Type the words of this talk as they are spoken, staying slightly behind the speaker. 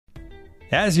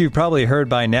As you've probably heard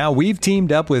by now, we've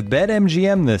teamed up with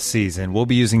BetMGM this season. We'll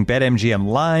be using BetMGM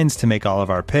lines to make all of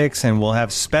our picks, and we'll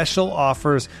have special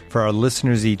offers for our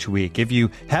listeners each week. If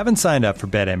you haven't signed up for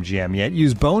BetMGM yet,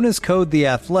 use bonus code The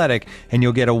Athletic, and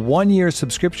you'll get a 1-year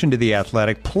subscription to The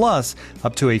Athletic, plus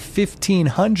up to a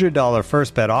 $1,500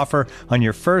 first bet offer on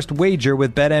your first wager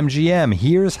with BetMGM.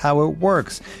 Here's how it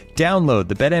works. Download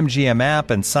the BetMGM app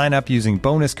and sign up using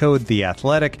bonus code The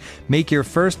Athletic. Make your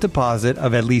first deposit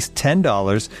of at least $10.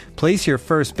 Place your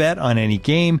first bet on any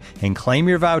game and claim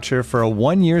your voucher for a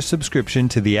 1-year subscription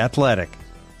to The Athletic.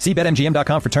 See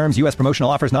BetMGM.com for terms. U.S. promotional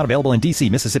offers not available in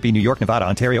D.C., Mississippi, New York, Nevada,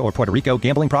 Ontario, or Puerto Rico.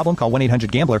 Gambling problem? Call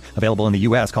 1-800-GAMBLER. Available in the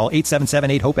U.S. Call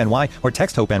 877-8-HOPE-NY or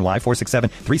text HOPE-NY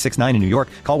 467-369 in New York.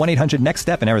 Call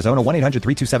 1-800-NEXT-STEP in Arizona.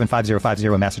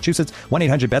 1-800-327-5050 in Massachusetts.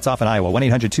 1-800-BETS-OFF in Iowa.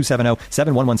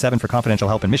 1-800-270-7117 for confidential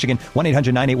help in Michigan.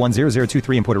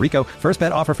 1-800-981-0023 in Puerto Rico. First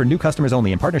bet offer for new customers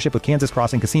only in partnership with Kansas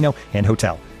Crossing Casino and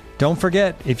Hotel. Don't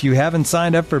forget, if you haven't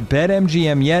signed up for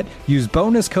BetMGM yet, use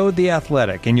bonus code The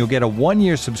Athletic, and you'll get a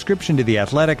 1-year subscription to The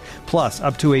Athletic, plus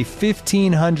up to a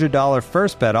 $1,500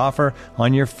 first bet offer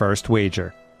on your first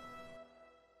wager.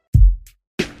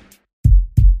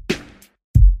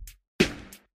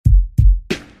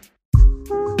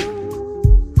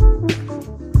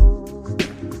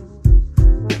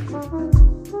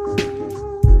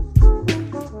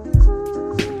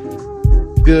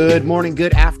 Good morning,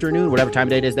 good afternoon, whatever time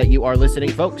of day it is that you are listening,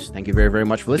 folks. Thank you very, very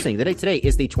much for listening. Today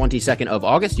is the 22nd of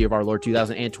August, year of our Lord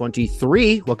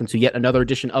 2023. Welcome to yet another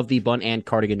edition of the Bun and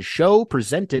Cardigan Show,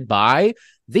 presented by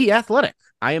The Athletic.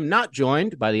 I am not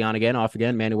joined by the on-again,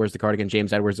 off-again, man who wears the cardigan,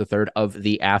 James Edwards III of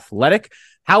The Athletic.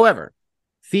 However,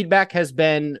 feedback has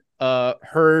been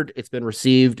heard, it's been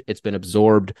received, it's been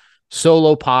absorbed.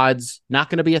 Solo pods, not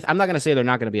going to be I'm not going to say they're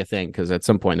not going to be a thing, because at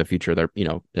some point in the future,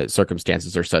 the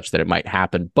circumstances are such that it might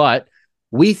happen. But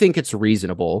we think it's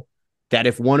reasonable that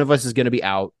if one of us is going to be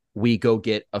out, we go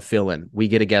get a fill-in. We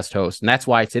get a guest host. And that's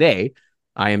why today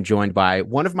I am joined by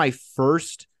one of my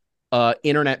first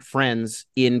internet friends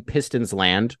in Pistons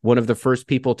land, one of the first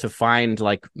people to find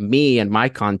like me and my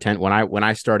content when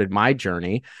I started my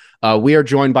journey. We are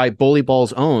joined by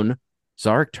Bullyball's own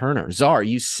Zariq Turner. Zar,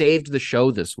 you saved the show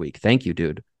this week. Thank you,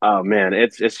 dude. Oh man,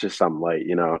 it's just some light,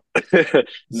 you know.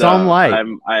 Some light.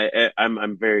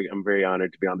 I'm very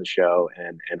honored to be on the show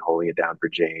and holding it down for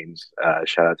James.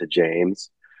 Shout out to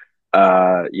James.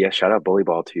 Yeah, shout out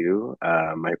Bullyball too.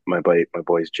 My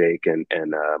boys Jake and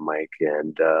Mike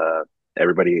and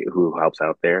everybody who helps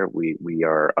out there. We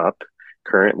are up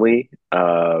currently.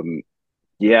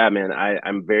 Yeah, man,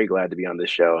 I'm very glad to be on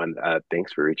this show, and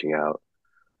thanks for reaching out.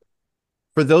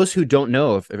 For those who don't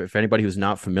know, if anybody who's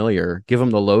not familiar, give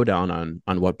them the lowdown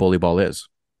on what Bullyball is.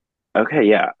 Okay,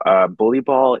 yeah.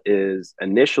 Bullyball is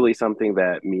initially something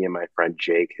that me and my friend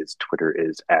Jake, his Twitter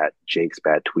is at Jake's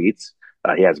Bad Tweets.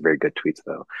 He has very good tweets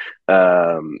though.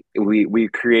 We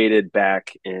created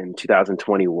back in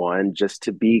 2021 just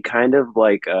to be kind of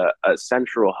like a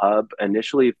central hub.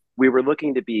 Initially, we were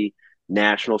looking to be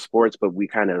national sports, but we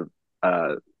kind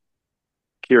of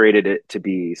curated it to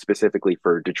be specifically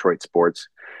for Detroit sports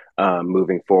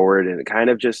moving forward, and kind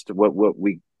of just what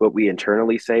we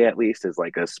internally say, at least, is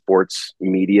like a sports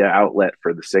media outlet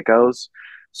for the sickos.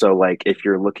 So like if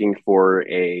you're looking for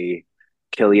a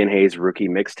Killian Hayes rookie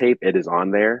mixtape, it is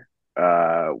on there.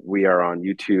 We are on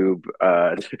YouTube,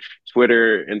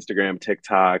 Twitter, Instagram,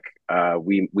 TikTok.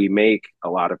 We make a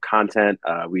lot of content.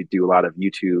 We do a lot of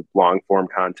YouTube long form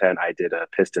content. I did a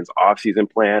Pistons off-season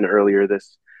plan earlier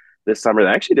this summer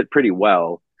that actually did pretty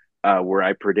well, where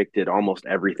I predicted almost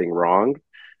everything wrong.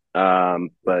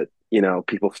 But, you know,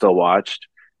 people still watched.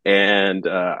 And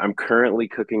I'm currently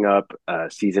cooking up a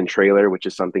season trailer, which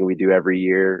is something we do every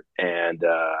year. And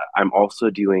I'm also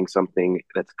doing something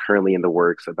that's currently in the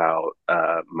works about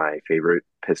my favorite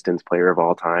Pistons player of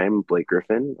all time, Blake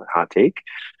Griffin, hot take,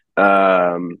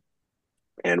 and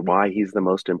why he's the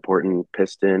most important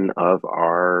Piston of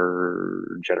our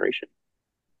generation.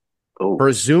 Oh. For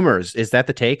Zoomers, is that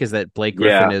the take? Is that Blake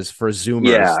Griffin is for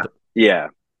Zoomers? Yeah.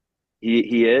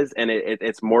 He is, and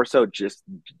it's more so just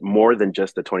more than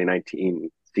just the 2019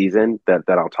 season that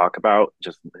I'll talk about,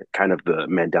 just kind of the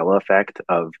Mandela effect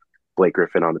of Blake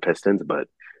Griffin on the Pistons. But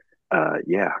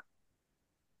yeah.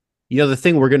 You know, the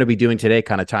thing we're going to be doing today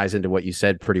kind of ties into what you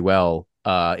said pretty well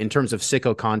in terms of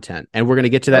sicko content. And we're going to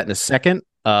get to that in a second.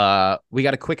 We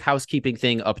got a quick housekeeping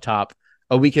thing up top.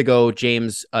 A week ago,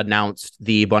 James announced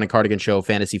the Bun and Cardigan Show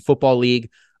Fantasy Football League.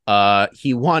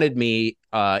 He wanted me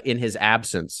in his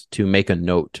absence to make a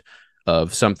note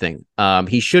of something.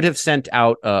 He should have sent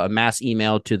out a mass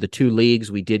email to the two leagues.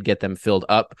 We did get them filled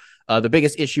up. The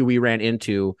biggest issue we ran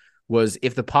into was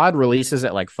if the pod releases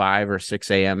at like 5 or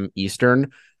 6 a.m.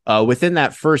 Eastern, within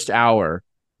that first hour,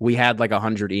 we had like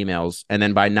 100 emails. And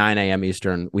then by 9 a.m.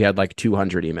 Eastern, we had like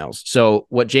 200 emails. So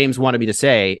what James wanted me to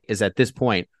say is at this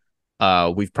point,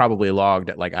 we've probably logged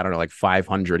at like, I don't know, like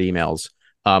 500 emails.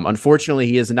 Unfortunately,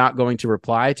 he is not going to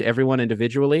reply to everyone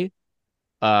individually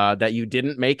that you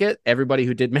didn't make it. Everybody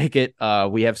who did make it,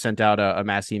 we have sent out a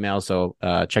mass email. So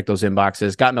check those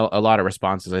inboxes. Gotten a lot of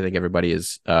responses. I think everybody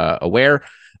is aware.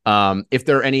 If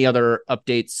there are any other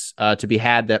updates to be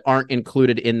had that aren't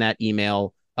included in that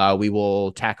email, we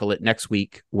will tackle it next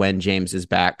week when James is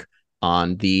back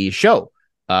on the show.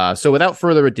 So without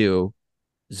further ado,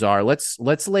 Zar, let's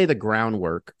lay the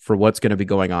groundwork for what's going to be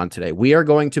going on today. We are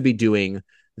going to be doing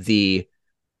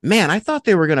I thought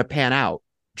they were going to pan out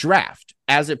draft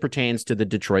as it pertains to the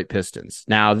Detroit Pistons.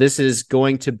 Now, this is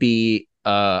going to be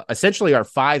essentially our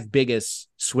 5 biggest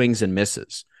swings and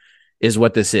misses is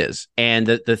what this is. And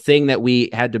the thing that we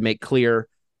had to make clear,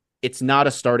 it's not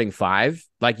a starting 5.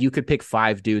 Like you could pick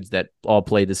 5 dudes that all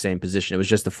played the same position. It was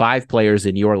just the 5 players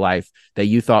in your life that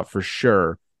you thought for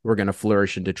sure were going to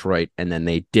flourish in Detroit, and then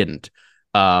they didn't.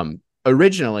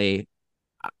 Originally,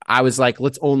 I was like,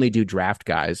 let's only do draft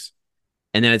guys.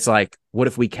 And then it's like, what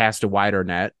if we cast a wider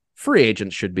net? Free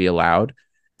agents should be allowed.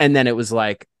 And then it was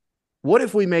like, what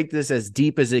if we make this as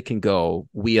deep as it can go?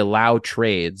 We allow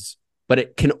trades, but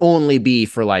it can only be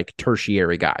for like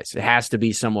tertiary guys. It has to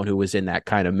be someone who was in that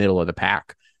kind of middle of the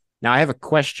pack. Now, I have a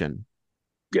question.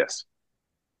 Yes.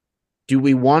 Do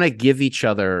we want to give each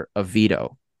other a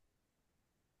veto?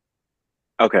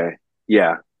 Okay.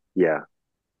 Yeah.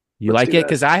 You like it?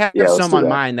 Because I have some on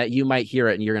mine that you might hear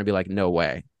it and you're going to be like, no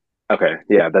way. Okay.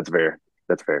 Yeah, that's fair.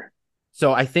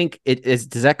 So I think it is.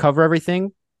 Does that cover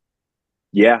everything?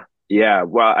 Yeah.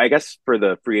 Well, I guess for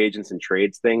the free agents and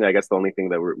trades thing, I guess the only thing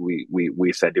that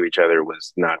we said to each other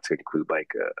was not to include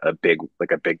like a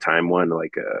big time one,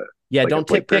 don't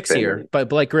take picks here. But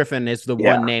Blake Griffin is the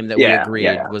one name that we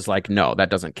agreed was like, no, that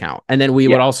doesn't count. And then we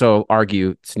would also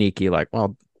argue sneaky, like,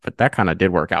 well, but that kind of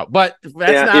did work out. But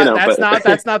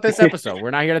that's not this episode. We're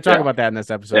not here to talk about that in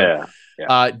this episode.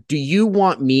 Do you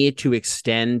want me to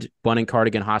extend Bun and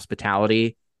Cardigan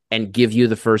hospitality and give you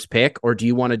the first pick, or do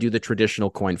you want to do the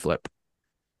traditional coin flip?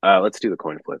 Let's do the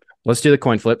coin flip. Let's do the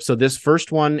coin flip. So this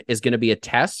first one is going to be a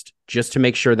test just to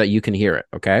make sure that you can hear it.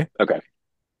 Okay.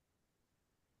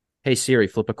 Hey Siri,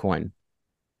 flip a coin.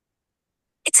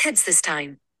 It's heads this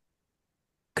time.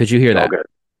 Could you hear that?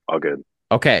 All good.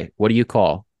 Okay. What do you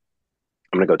call?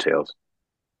 I'm going to go tails.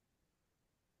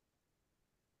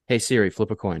 Hey Siri,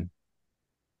 flip a coin.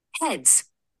 Heads.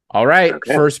 All right.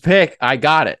 Okay. First pick. I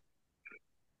got it.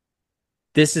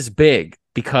 This is big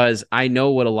because I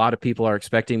know what a lot of people are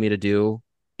expecting me to do.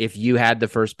 If you had the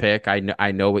first pick,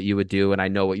 I know what you would do, and I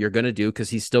know what you're going to do because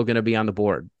he's still going to be on the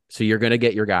board. So you're going to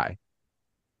get your guy.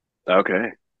 Okay.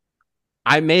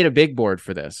 I made a big board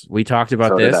for this. We talked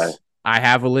about this. I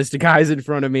have a list of guys in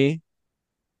front of me.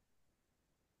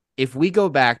 If we go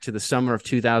back to the summer of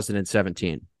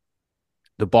 2017,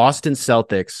 the Boston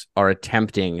Celtics are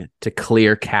attempting to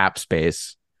clear cap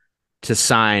space to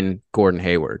sign Gordon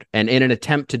Hayward. And in an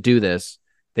attempt to do this,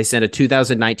 they sent a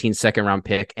 2019 second-round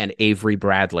pick and Avery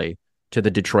Bradley to the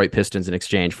Detroit Pistons in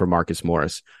exchange for Marcus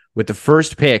Morris. With the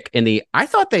first pick in the, I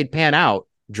thought they'd pan out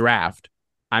draft,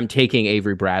 I'm taking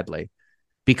Avery Bradley.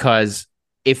 Because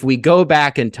if we go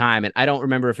back in time, and I don't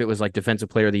remember if it was like Defensive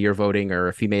Player of the Year voting or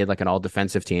if he made like an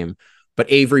all-defensive team,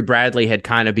 but Avery Bradley had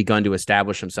kind of begun to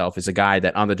establish himself as a guy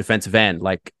that on the defensive end,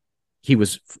 like he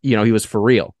was for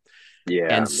real.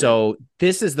 Yeah. And so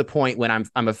this is the point when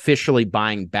I'm officially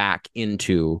buying back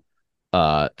into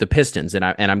the Pistons, and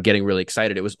I'm getting really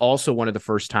excited. It was also one of the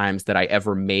first times that I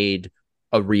ever made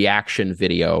a reaction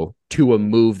video to a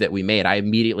move that we made. I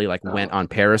immediately went on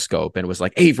Periscope and was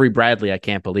like, Avery Bradley, I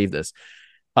can't believe this.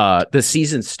 The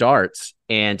season starts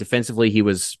and defensively he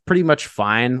was pretty much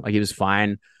fine. Like he was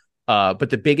fine. But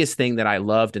the biggest thing that I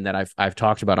loved and that I've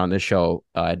talked about on this show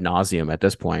ad nauseum at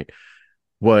this point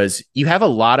was you have a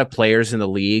lot of players in the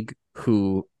league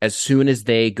who, as soon as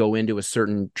they go into a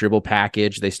certain dribble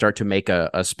package, they start to make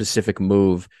a specific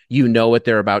move. You know what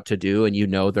they're about to do, and you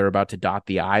know they're about to dot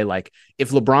the I. Like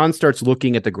if LeBron starts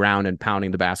looking at the ground and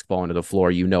pounding the basketball into the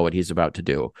floor, you know what he's about to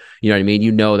do. You know what I mean?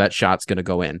 You know that shot's going to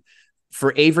go in.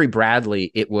 For Avery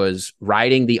Bradley, it was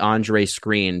riding the Andre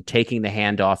screen, taking the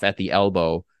handoff at the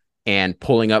elbow, and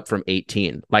pulling up from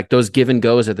 18. Like those give and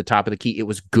goes at the top of the key, it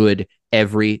was good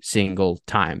every single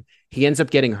time. He ends up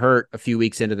getting hurt a few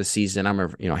weeks into the season. I'm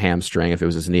a hamstring, if it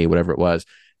was his knee, whatever it was.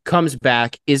 Comes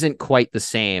back, isn't quite the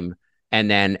same. And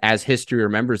then as history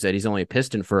remembers it, he's only a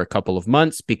Piston for a couple of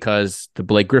months because the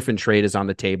Blake Griffin trade is on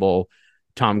the table.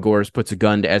 Tom Gores puts a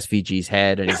gun to SVG's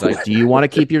head and he's like, do you want to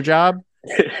keep your job?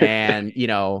 And,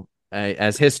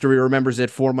 as history remembers it,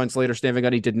 4 months later, Stan Van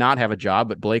Gundy did not have a job,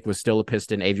 but Blake was still a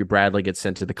Piston. Avery Bradley gets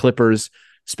sent to the Clippers,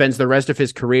 spends the rest of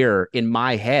his career in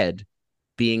my head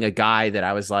being a guy that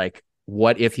I was like,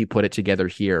 what if he put it together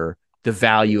here? The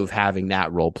value of having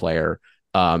that role player.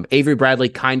 Avery Bradley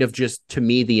kind of just, to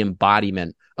me, the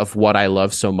embodiment of what I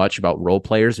love so much about role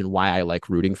players and why I like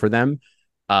rooting for them.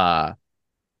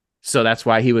 So that's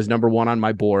why he was number one on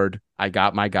my board. I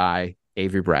got my guy,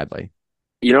 Avery Bradley.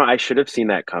 I should have seen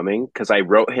that coming because I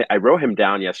wrote him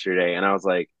down yesterday, and I was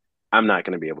like, I'm not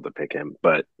going to be able to pick him.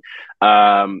 But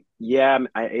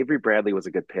Avery Bradley was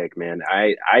a good pick, man.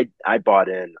 I bought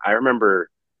in. I remember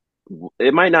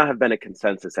it might not have been a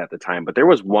consensus at the time, but there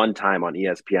was one time on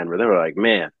ESPN where they were like,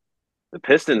 man, the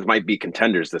Pistons might be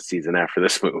contenders this season after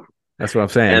this move. That's what I'm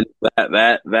saying. And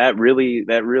that really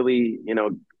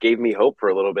gave me hope for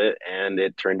a little bit, and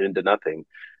it turned into nothing.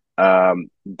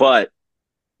 But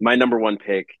my number one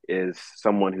pick is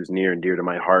someone who's near and dear to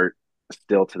my heart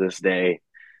still to this day.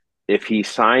 If he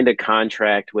signed a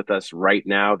contract with us right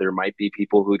now, there might be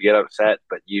people who'd get upset,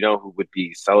 but who would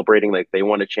be celebrating like they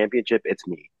won a championship? It's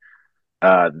me.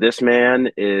 This man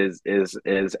is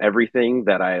everything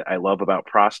that I love about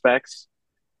prospects,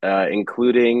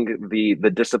 including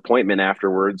the disappointment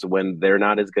afterwards when they're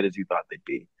not as good as you thought they'd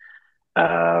be.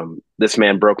 This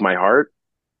man broke my heart,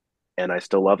 and I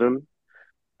still love him.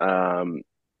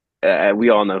 We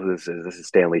all know who this is. This is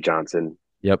Stanley Johnson.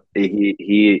 Yep.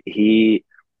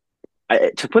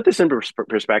 To put this in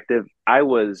perspective, he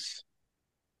was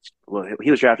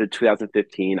drafted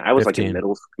 2015. I was 15. Like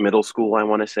in middle school, I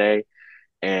want to say.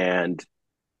 And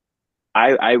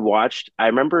I watched, I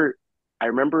remember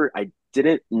I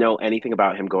didn't know anything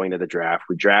about him going to the draft.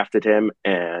 We drafted him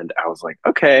and I was like,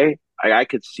 okay, I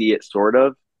could see it sort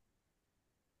of.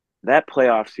 That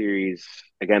playoff series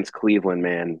against Cleveland,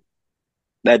 man,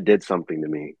 that did something to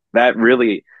me. That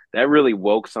really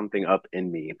woke something up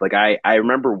in me. Like I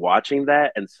remember watching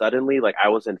that and suddenly like I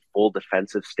was in full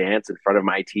defensive stance in front of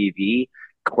my TV,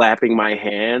 clapping my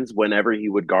hands whenever he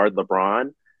would guard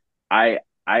LeBron.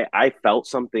 I felt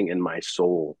something in my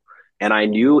soul, and I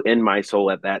knew in my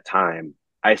soul at that time,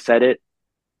 I said it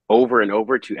over and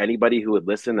over to anybody who would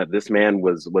listen, that this man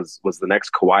was the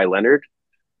next Kawhi Leonard.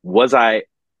 Was I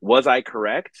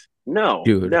correct? No,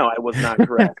 Dude. No, I was not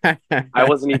correct. I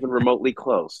wasn't even remotely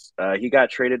close. He got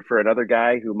traded for another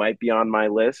guy who might be on my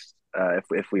list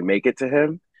if we make it to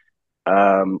him.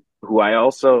 Who I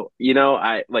also,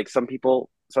 I like some people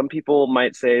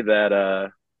might say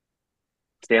that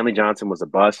Stanley Johnson was a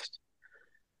bust.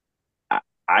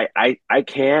 I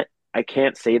can't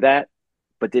say that,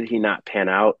 but did he not pan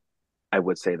out? I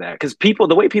would say that because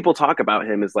the way people talk about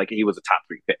him is like he was a top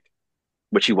 3 pick,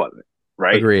 which he wasn't,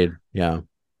 right? Agreed. Yeah.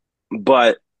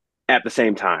 But at the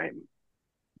same time,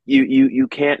 you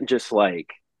can't just like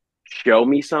show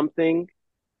me something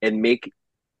and make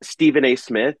Stephen A.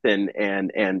 Smith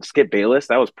and Skip Bayless,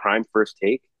 that was prime first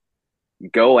take,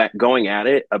 going at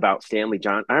it about Stanley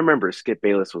Johnson. I remember Skip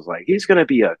Bayless was like, he's gonna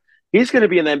be in the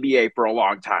NBA for a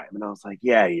long time, and I was like,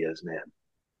 yeah, he is, man.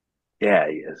 Yeah,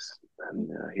 he is. And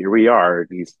here we are.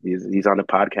 He's on a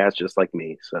podcast just like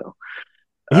me. So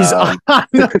he's on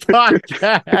the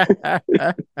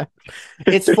podcast.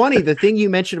 It's funny. The thing you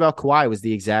mentioned about Kawhi was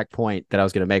the exact point that I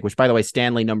was going to make, which, by the way,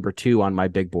 Stanley number 2 on my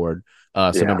big board.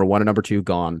 Number 1 and number 2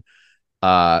 gone.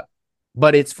 But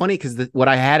it's funny because what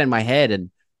I had in my head,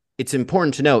 and it's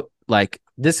important to note, like,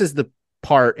 this is the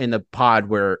part in the pod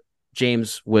where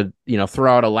James would,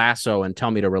 throw out a lasso and tell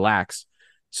me to relax.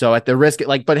 So at the risk,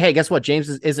 but hey, guess what? James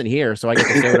isn't here, so I get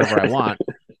to say whatever I want.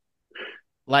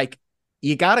 Like,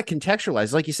 you got to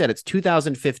contextualize. Like you said, it's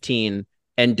 2015,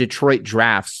 and Detroit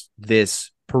drafts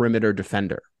this perimeter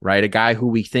defender, right? A guy who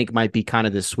we think might be kind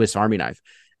of the Swiss Army knife.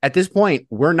 At this point,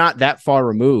 we're not that far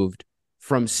removed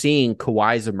from seeing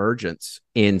Kawhi's emergence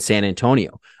in San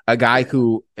Antonio. A guy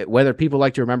who, whether people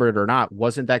like to remember it or not,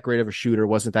 wasn't that great of a shooter,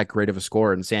 wasn't that great of a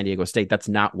scorer in San Diego State. That's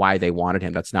not why they wanted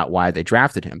him. That's not why they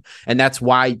drafted him. And that's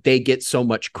why they get so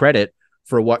much credit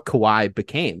for what Kawhi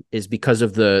became, is because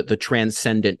of the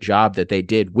transcendent job that they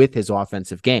did with his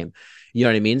offensive game. You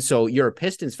know what I mean? So you're a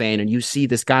Pistons fan and you see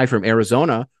this guy from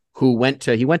Arizona who went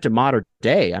to Mater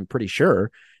Dei, I'm pretty sure.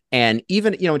 And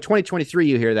even, in 2023,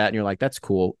 you hear that and you're like, that's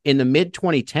cool. In the mid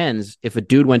 2010s, if a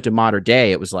dude went to Mater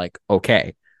Dei, it was like,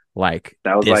 okay, like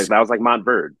that was like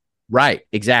Montverde. Right.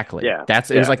 Exactly. Yeah. It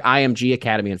was like IMG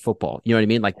Academy in football. You know what I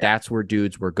mean? Like that's where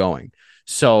dudes were going.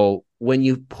 So when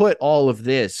you put all of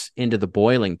this into the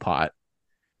boiling pot,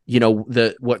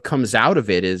 what comes out of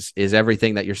it is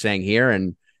everything that you're saying here.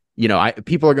 And,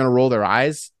 people are going to roll their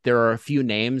eyes. There are a few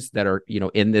names that are,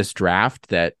 in this draft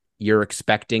that you're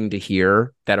expecting to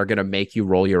hear that are going to make you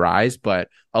roll your eyes, but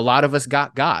a lot of us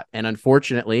got. And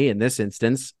unfortunately, in this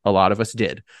instance, a lot of us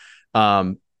did.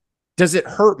 Does it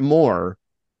hurt more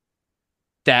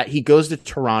that he goes to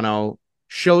Toronto,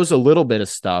 shows a little bit of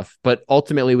stuff, but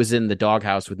ultimately was in the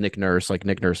doghouse with Nick Nurse, like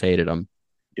Nick Nurse hated him?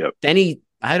 Yep. Then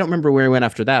I don't remember where he went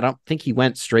after that. I don't think he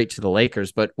went straight to the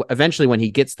Lakers, but eventually when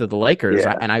he gets to the Lakers,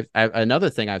 I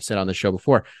another thing I've said on the show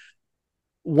before,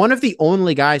 one of the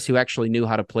only guys who actually knew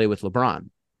how to play with LeBron.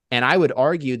 And I would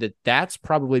argue that that's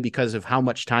probably because of how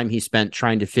much time he spent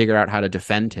trying to figure out how to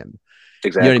defend him.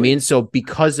 Exactly. You know what I mean? So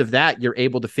because of that, you're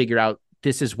able to figure out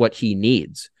this is what he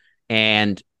needs.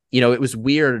 And, it was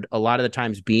weird a lot of the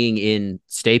times being in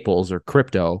Staples or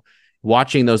Crypto,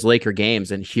 watching those Laker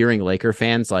games and hearing Laker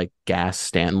fans like gas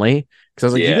Stanley. Cause I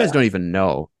was like, you guys don't even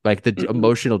know like the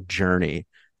emotional journey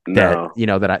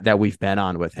that we've been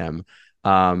on with him.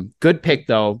 Good pick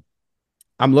though.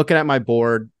 I'm looking at my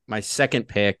board, my second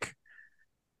pick.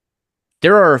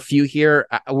 There are a few here.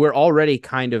 We're already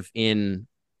kind of in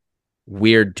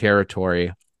weird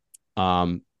territory.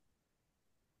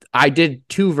 I did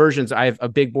two versions. I have a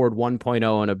big board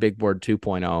 1.0 and a big board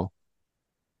 2.0.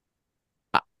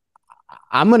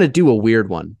 I'm going to do a weird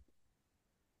one.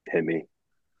 Hit me.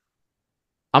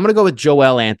 I'm going to go with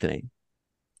Joel Anthony.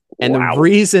 And the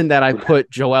reason that I put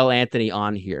Joel Anthony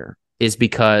on here is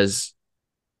because,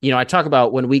 I talk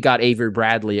about when we got Avery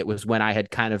Bradley, it was when I had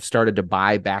kind of started to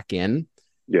buy back in.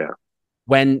 Yeah.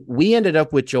 When we ended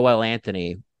up with Joel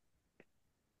Anthony,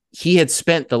 he had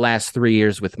spent the last 3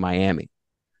 years with Miami.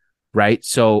 Right.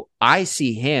 So I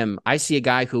see a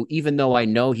guy who, even though I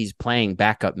know he's playing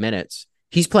backup minutes,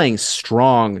 he's playing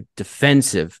strong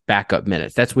defensive backup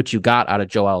minutes. That's what you got out of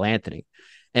Joel Anthony.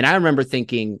 And I remember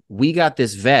thinking, we got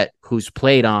this vet who's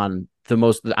played on the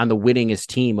winningest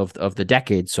team of the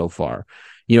decade so far.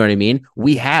 You know what I mean?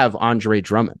 We have Andre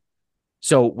Drummond.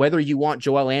 So whether you want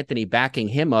Joel Anthony backing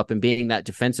him up and being that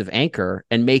defensive anchor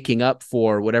and making up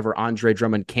for whatever Andre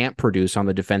Drummond can't produce on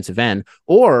the defensive end,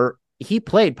 or he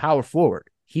played power forward.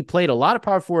 He played a lot of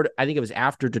power forward. I think it was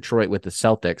after Detroit with the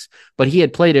Celtics, but he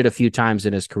had played it a few times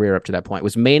in his career up to that point. It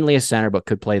was mainly a center, but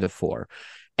could play the four.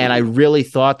 And I really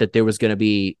thought that there was going to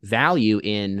be value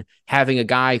in having a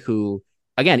guy who,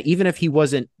 again, even if he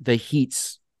wasn't the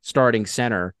Heat's starting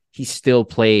center, he still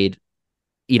played,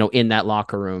 in that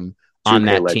locker room on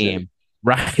that legend. Team.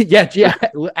 Right. Yeah.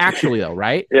 Actually though,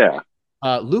 right? Yeah.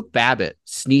 Luke Babbitt,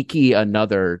 sneaky,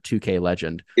 another 2K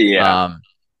legend. Yeah.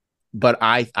 But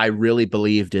I really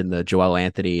believed in the Joel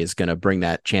Anthony is going to bring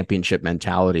that championship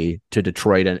mentality to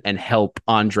Detroit and help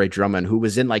Andre Drummond, who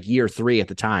was in like year 3 at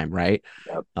the time. Right.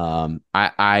 Yep.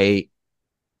 I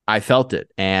felt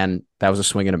it, and that was a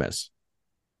swing and a miss.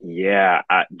 Yeah.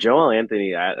 Joel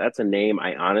Anthony, that's a name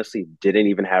I honestly didn't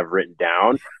even have written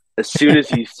down. As soon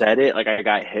as you said it, like I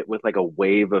got hit with like a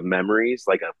wave of memories,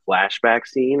 like a flashback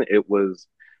scene. It was,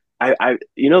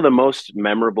 the most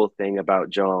memorable thing about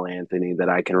Joel Anthony that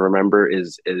I can remember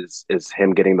is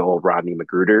him getting the old Rodney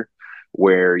Magruder,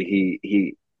 where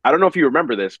he I don't know if you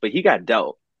remember this, but he got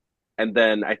dealt, and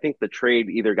then I think the trade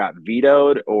either got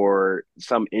vetoed or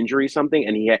some injury, something,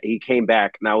 and he came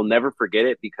back. And I will never forget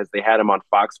it because they had him on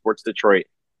Fox Sports Detroit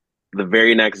the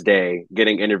very next day,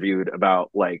 getting interviewed about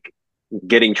like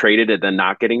getting traded and then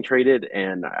not getting traded,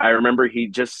 and I remember he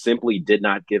just simply did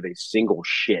not give a single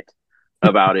shit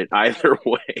about it either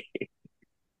way.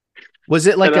 Was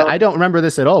it like I don't remember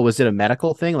this at all. Was it a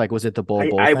medical thing? Like, was it the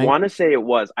bull? I want to say it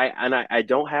was. I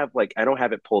don't have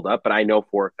it pulled up, but I know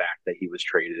for a fact that he was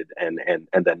traded and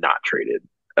then not traded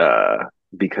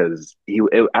because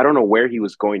I don't know where he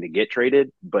was going to get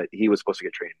traded, but he was supposed to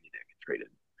get traded and he didn't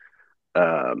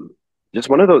get traded. Just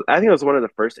one of those. I think it was one of the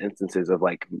first instances of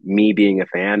like me being a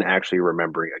fan actually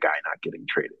remembering a guy not getting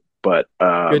traded. But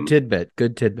good tidbit.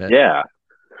 Yeah.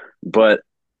 But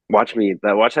watch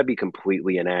that be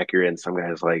completely inaccurate, and some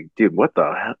guy's like, dude, what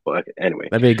the hell? Anyway,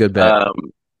 that'd be a good bet.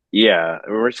 Yeah,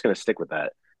 we're just gonna stick with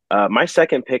that. My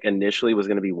second pick initially was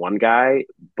gonna be one guy,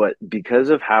 but because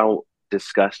of how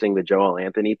disgusting the Joel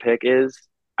Anthony pick is,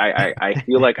 I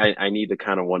feel like I need to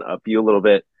kind of one up you a little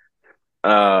bit.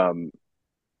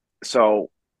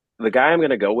 So the guy I'm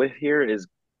gonna go with here is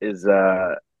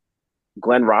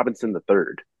Glenn Robinson the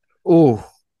third. Oh.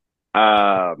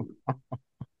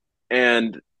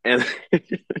 And and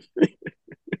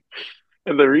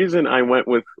the reason I went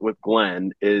with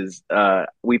Glenn is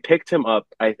we picked him up,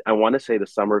 I want to say the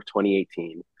summer of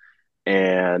 2018,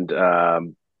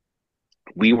 and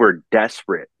we were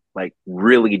desperate, like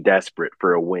really desperate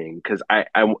for a wing, because I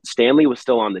Stanley was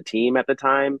still on the team at the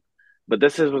time, but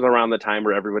was around the time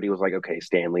where everybody was like, okay,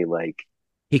 Stanley, like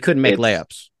He couldn't make it's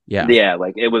layups. Yeah. yeah,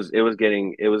 like it was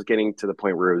getting to the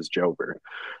point where it was Joker.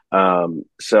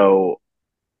 So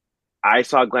I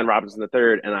saw Glenn Robinson the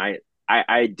third, and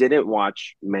I didn't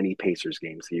watch many Pacers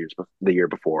games the year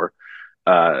before.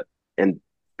 And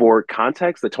for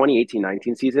context, the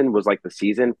 2018-19 season was like the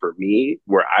season for me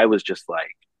where I was just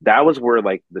like, that was where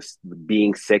like this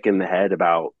being sick in the head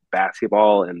about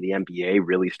basketball and the NBA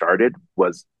really started,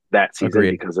 was that season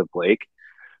Agreed. because of Blake.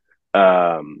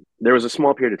 There was a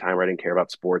small period of time where I didn't care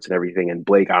about sports and everything, and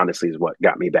Blake honestly is what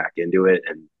got me back into it,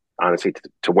 and honestly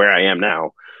to where I am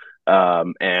now.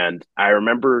 And I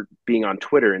remember being on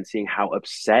Twitter and seeing how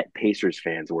upset Pacers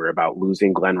fans were about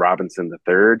losing Glenn Robinson the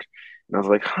third. And I was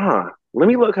like, let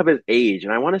me look up his age.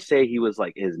 And I want to say he was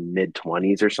like his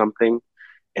mid-20s or something.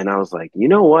 And I was like, you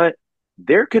know what?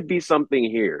 There could be something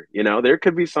here. There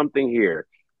could be something here.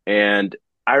 And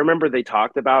I remember they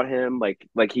talked about him like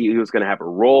he was going to have a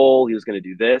role. He was going to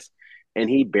do this. And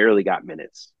he barely got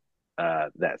minutes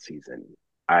that season.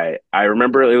 I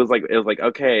remember it was like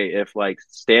okay, if like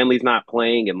Stanley's not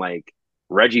playing and like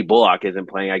Reggie Bullock isn't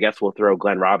playing, I guess we'll throw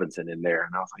Glenn Robinson in there.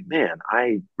 And I was like, man,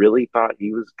 I really thought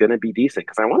he was gonna be decent,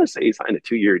 because I want to say he signed a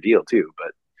 2-year deal too.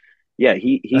 But yeah,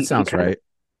 That sounds right.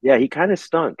 he kind of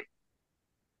stunk.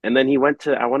 And then he went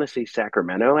to, I want to say,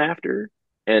 Sacramento after,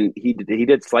 and he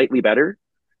did slightly better.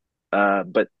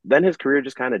 But then his career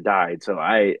just kind of died. So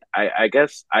I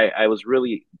guess I was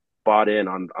really bought in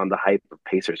on the hype of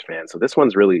Pacers fans. So this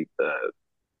one's really,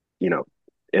 you know,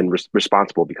 and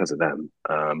responsible because of them.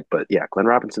 But yeah, Glenn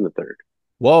Robinson the third.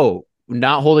 Whoa,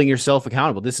 not holding yourself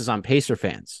accountable. This is on Pacer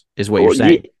fans, is what you're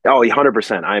saying.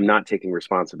 100%. I'm not taking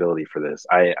responsibility for this.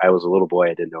 I was a little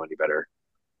boy. I didn't know any better.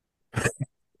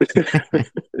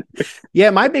 Yeah,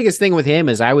 my biggest thing with him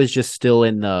is I was just still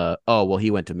in the, oh, well,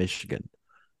 he went to Michigan,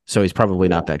 so he's probably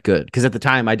not that good. Because at the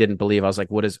time, I didn't believe. I was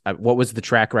like, what was the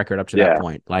track record up to that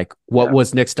point? Like, what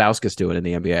was Nick Stauskas doing in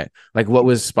the NBA? Like, what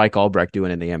was Spike Albrecht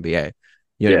doing in the NBA?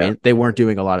 You know what I mean? They weren't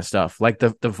doing a lot of stuff. Like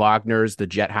the Wagners, the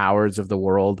Jet Howards of the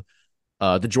world,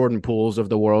 the Jordan Pooles of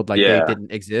the world. Like, they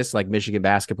didn't exist. Like Michigan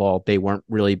basketball, they weren't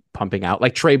really pumping out.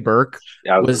 Like Trey Burke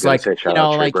was like,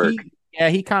 like Burke.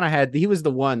 He kind of he was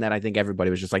the one that I think everybody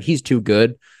was just like, he's too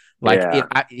good.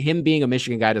 Like him being a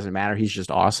Michigan guy doesn't matter. He's just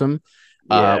awesome.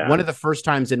 One of the first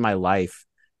times in my life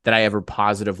that I ever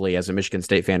positively, as a Michigan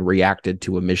State fan, reacted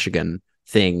to a Michigan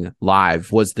thing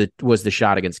live was the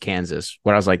shot against Kansas,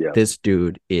 where I was like, this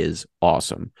dude is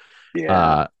awesome.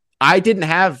 I didn't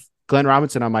have Glenn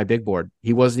Robinson on my big board.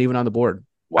 He wasn't even on the board.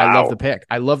 Wow. I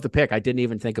love the pick. I didn't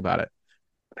even think about it.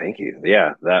 Thank you.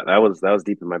 Yeah, that was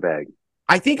deep in my bag.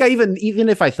 I think I even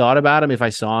if I thought about him, if I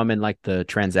saw him in like the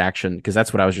transaction, because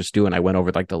that's what I was just doing. I went over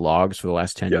like the logs for the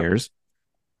last 10 years.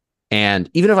 And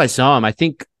even if I saw him, I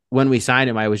think when we signed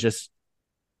him, I was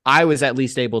at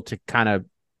least able to kind of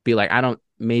be like, I don't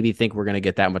maybe think we're going to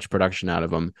get that much production out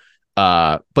of him.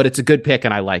 But it's a good pick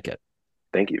and I like it.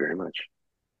 Thank you very much.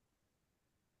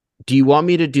 Do you want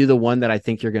me to do the one that I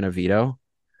think you're going to veto?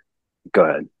 Go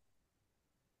ahead.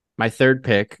 My third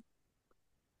pick.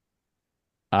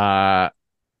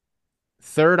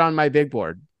 Third on my big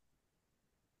board,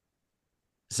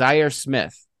 Zaire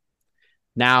Smith.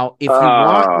 Now, if you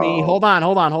want me, hold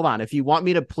on. If you want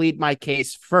me to plead my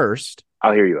case first,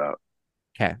 I'll hear you out.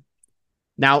 Okay.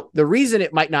 Now, the reason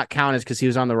it might not count is because he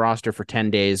was on the roster for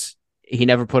 10 days. He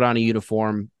never put on a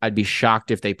uniform. I'd be shocked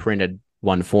if they printed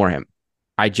one for him.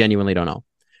 I genuinely don't know.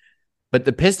 But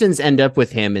the Pistons end up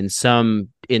with him in some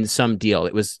deal.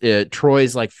 It was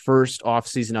Troy's like first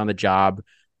offseason on the job.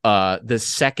 The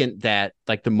second that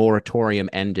like the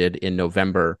moratorium ended in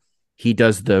November, he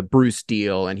does the Bruce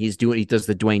deal and he does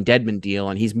the Dwayne Dedman deal,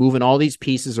 and he's moving all these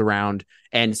pieces around,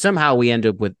 and somehow we end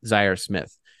up with Zaire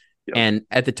Smith. Yep. And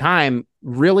at the time,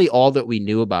 really all that we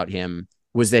knew about him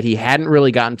was that he hadn't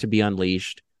really gotten to be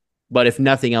unleashed, but if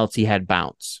nothing else, he had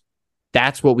bounce.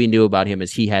 That's what we knew about him,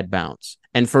 is he had bounce.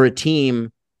 And for a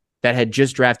team that had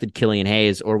just drafted Killian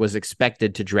Hayes, or was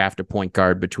expected to draft a point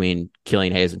guard between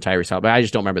Killian Hayes and Tyrese Haliburton, I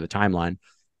just don't remember the timeline.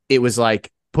 It was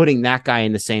like putting that guy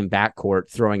in the same backcourt,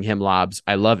 throwing him lobs.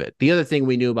 I love it. The other thing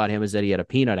we knew about him is that he had a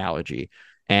peanut allergy.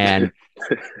 And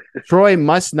Troy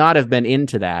must not have been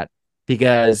into that,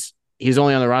 because he was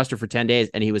only on the roster for 10 days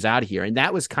and he was out of here. And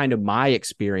that was kind of my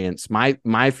experience,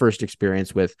 my first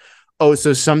experience with,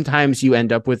 so sometimes you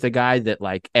end up with a guy that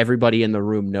like everybody in the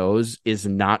room knows is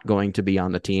not going to be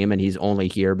on the team, and he's only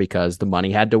here because the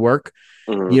money had to work.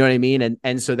 Mm-hmm. You know what I mean?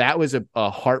 And so that was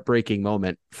a heartbreaking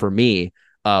moment for me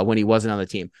when he wasn't on the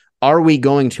team. Are we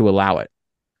going to allow it?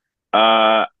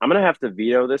 I'm gonna have to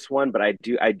veto this one, but I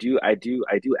do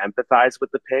empathize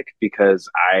with the pick because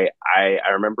I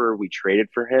remember we traded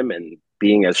for him, and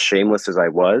being as shameless as I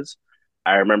was,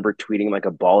 I remember tweeting like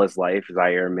a ball is life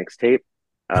Zaire mixtape.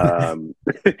 Um,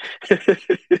 and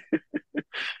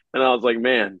I was like,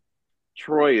 man,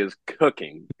 Troy is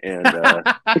cooking, and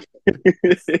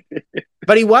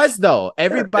But he was, though.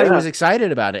 Everybody yeah, was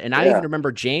excited about it. And I even yeah,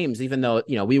 remember James, even though,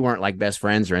 we weren't like best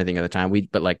friends or anything at the time.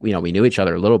 But like, we knew each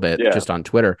other a little bit yeah. just on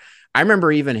Twitter. I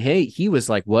remember even, hey, he was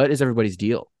like, what is everybody's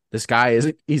deal? This guy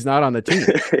he's not on the team.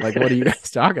 Like, what are you guys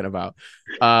talking about?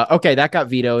 Okay, that got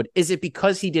vetoed. Is it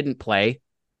because he didn't play?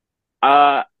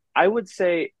 Uh, I would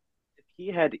say if he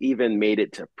had even made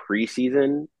it to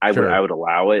preseason, I Sure. would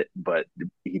allow it, but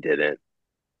he didn't.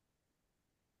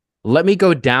 Let me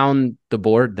go down the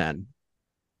board then.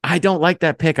 I don't like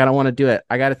that pick. I don't want to do it.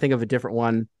 I got to think of a different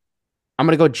one. I'm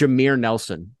going to go Jameer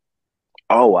Nelson.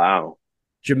 Oh wow.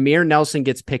 Jameer Nelson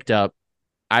gets picked up.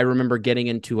 I remember getting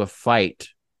into a fight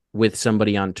with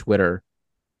somebody on Twitter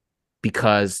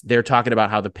because they're talking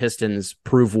about how the Pistons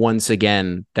prove once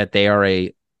again that they are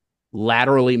a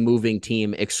laterally moving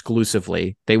team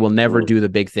exclusively. They will never Mm. do the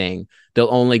big thing. They'll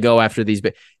only go after these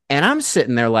big. And I'm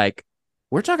sitting there like,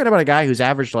 we're talking about a guy who's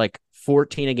averaged like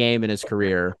 14 a game in his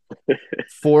career,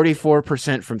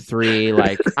 44% from three,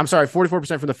 like I'm sorry,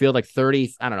 44% from the field, like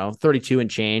 30, I don't know, 32 and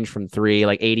change from three,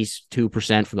 like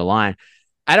 82% from the line.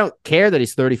 I don't care that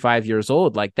he's 35 years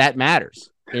old. Like that matters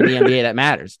in the NBA. That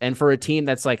matters. And for a team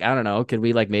that's like, I don't know, could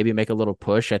we like maybe make a little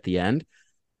push at the end?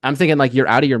 I'm thinking like you're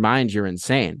out of your mind. You're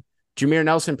insane. Jameer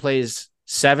Nelson plays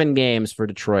 7 games for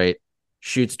Detroit,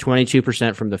 shoots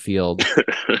 22% from the field,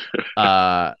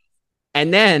 uh,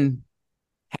 and then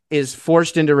is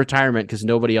forced into retirement because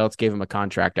nobody else gave him a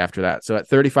contract after that. So at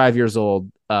 35 years old,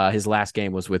 his last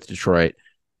game was with Detroit.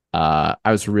 I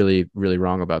was really, really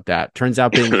wrong about that. Turns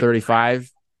out being 35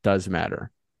 does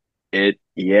matter. He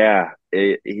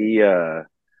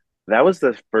that was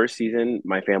the first season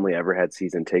my family ever had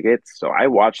season tickets, so I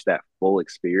watched that full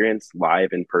experience live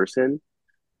in person.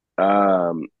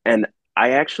 And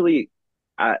I actually,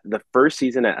 the first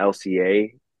season at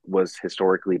LCA was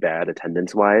historically bad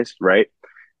attendance wise, right?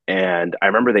 And I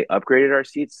remember they upgraded our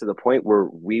seats to the point where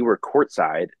we were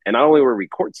courtside, and not only were we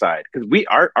courtside because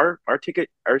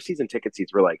our season ticket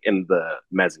seats were like in the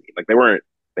mezzanine, like they weren't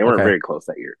Okay. very close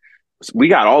that year. So we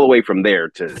got all the way from there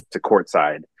to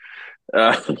courtside,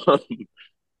 uh,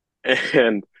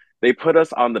 and they put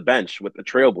us on the bench with the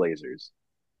Trailblazers,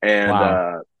 and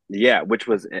Wow. yeah, which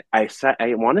was I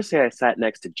want to say I sat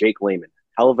next to Jake Lehman,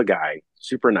 hell of a guy,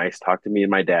 super nice, talked to me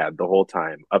and my dad the whole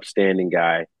time, upstanding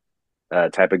guy,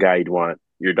 type of guy you'd want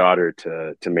your daughter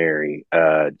to marry.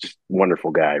 Just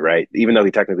wonderful guy, right? Even though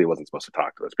he technically wasn't supposed to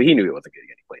talk to us, but he knew he wasn't getting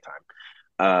any playtime.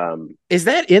 Is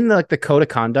that in the code of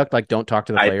conduct? Like, don't talk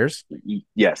to the I players?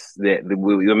 yes, the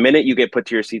minute you get put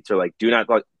to your seats, are like, do not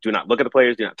look at the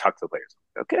players, do not talk to the players.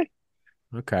 Okay,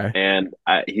 Okay. and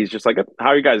he's just like, how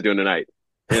are you guys doing tonight?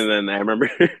 And then I remember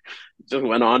just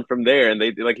went on from there, and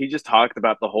they like he just talked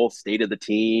about the whole state of the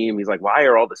team. He's like, why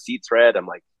are all the seats red? I'm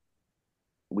like,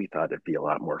 we thought it'd be a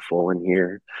lot more full in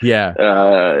here. Yeah.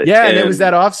 Yeah. And it was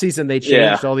that And off season. They yeah,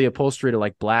 changed all the upholstery to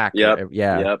like black. yep,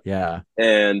 Yeah. yep. Yeah.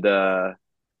 And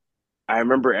I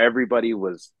remember everybody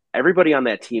on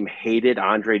that team hated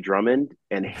Andre Drummond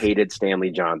and hated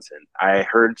Stanley Johnson. I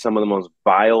heard some of the most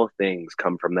vile things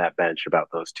come from that bench about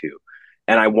those two.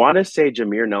 And I want to say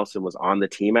Jameer Nelson was on the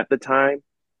team at the time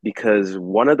because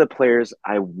one of the players,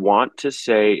 I want to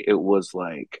say it was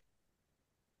like,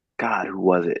 God, who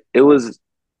was it? It was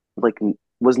like,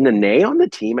 was Nene on the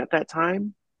team at that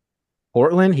time?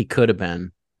 Portland, he could have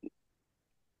been.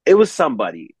 It was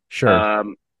somebody. Sure.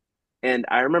 Um, and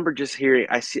I remember just hearing,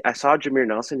 I saw Jameer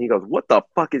Nelson. He goes, "What the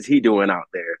fuck is he doing out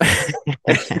there?"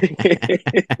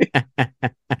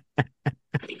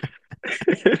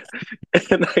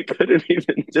 And I couldn't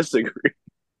even disagree.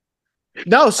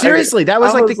 No, seriously, that I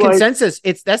was like the was like, consensus.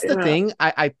 That's the yeah, thing.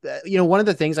 One of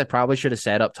the things I probably should have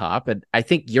said up top, and I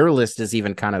think your list is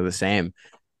even kind of the same,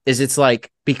 is it's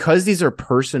like because these are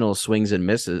personal swings and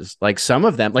misses, like some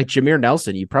of them, like Jameer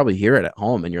Nelson, you probably hear it at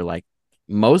home and you're like,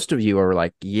 most of you are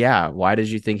like, yeah, why did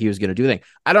you think he was going to do anything?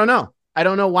 I don't know. I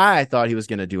don't know why I thought he was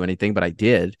going to do anything, but I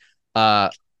did. Uh,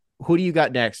 who do you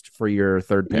got next for your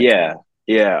third pick? yeah,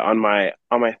 yeah. On my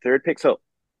third pick, so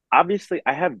obviously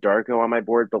I have Darko on my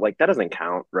board, but like that doesn't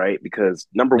count, right? Because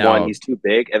number one, No, he's too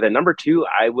big, and then number two,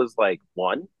 I was like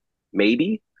one,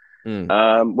 maybe,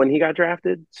 mm, when he got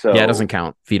drafted. yeah, it doesn't So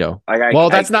count. Veto. I Well, I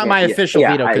that's not can't. my Yeah, official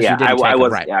yeah, veto because you didn't I take him.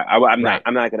 was. Right. Yeah, I'm not. Right.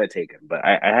 I'm not gonna take him, but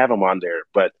I have him on there.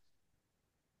 But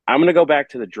I'm gonna go back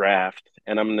to the draft,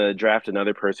 and I'm gonna draft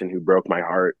another person who broke my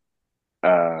heart.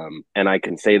 And I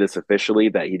can say this officially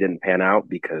that he didn't pan out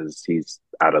because he's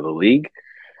out of the league.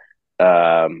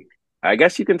 Um, I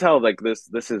guess you can tell like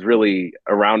this is really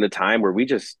around a time where we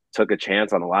just took a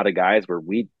chance on a lot of guys where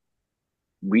we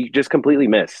just completely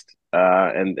missed.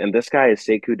 And this guy is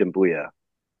Sekou Doumbouya.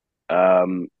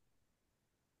 Um,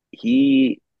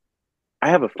 he I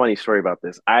have a funny story about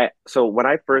this. So when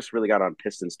I first really got on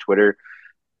Pistons Twitter,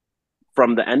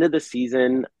 from the end of the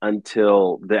season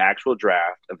until the actual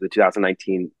draft of the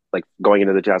 2019, like going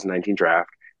into the 2019 draft,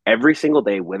 every single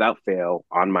day without fail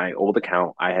on my old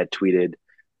account, I had tweeted,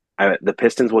 the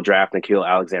Pistons will draft Nikhil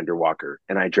Alexander Walker.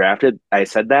 And I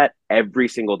said that every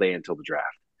single day until the draft.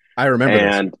 I remember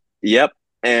And yep.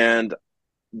 And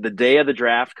the day of the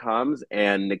draft comes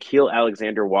and Nikhil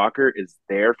Alexander Walker is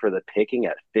there for the picking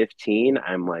at 15.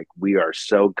 I'm like, we are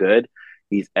so good.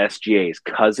 He's SGA's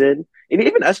cousin. And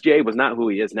even SGA was not who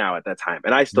he is now at that time.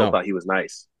 And I still thought he was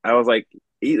nice. I was like,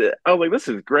 this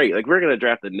is great. Like, we're going to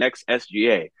draft the next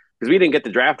SGA because we didn't get to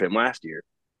draft him last year.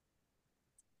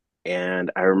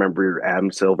 And I remember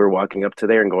Adam Silver walking up to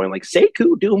there and going like,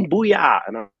 Sekou Doumbouya.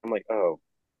 And I'm like, oh,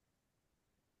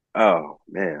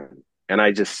 man. And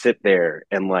I just sit there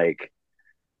and like,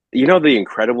 the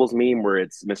Incredibles meme where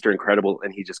it's Mr. Incredible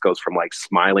and he just goes from like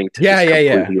smiling to just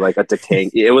completely like a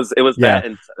decaying. It was that,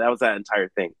 and that was that entire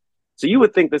thing. So you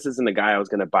would think this isn't a guy I was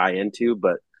going to buy into,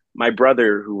 but my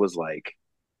brother, who was like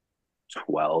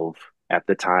 12 at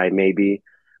the time, maybe,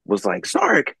 was like,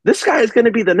 Zariq, this guy is going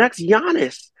to be the next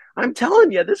Giannis. I'm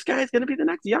telling you, this guy is going to be the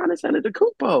next Giannis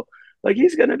Antetokounmpo. Like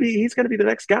he's going to be the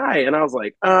next guy. And I was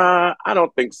like, I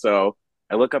don't think so.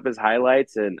 I look up his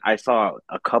highlights and I saw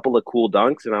a couple of cool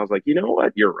dunks and I was like, you know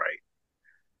what? You're right.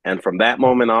 And from that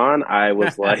moment on, I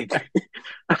was like,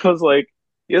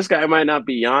 this guy might not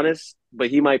be Giannis, but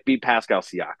he might be Pascal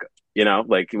Siakam.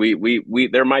 Like we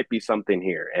there might be something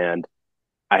here. And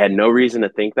I had no reason to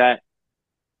think that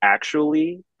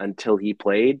actually until he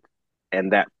played.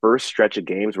 And that first stretch of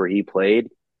games where he played,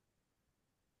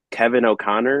 Kevin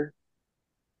O'Connor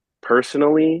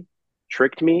personally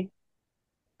tricked me.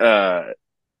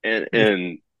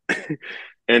 And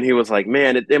and he was like,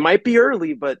 man, it might be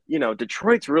early, but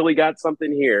Detroit's really got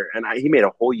something here. And he made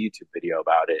a whole YouTube video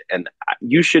about it. And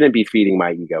you shouldn't be feeding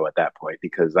my ego at that point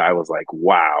because I was like,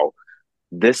 wow,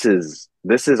 this is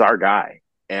our guy.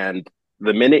 And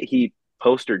the minute he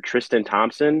posted Tristan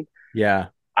Thompson,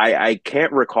 I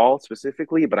can't recall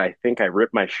specifically, but I think I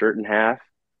ripped my shirt in half.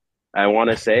 I want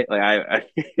to say like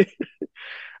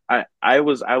I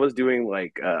was doing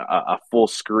like a full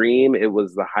scream. It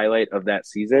was the highlight of that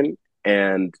season.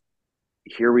 And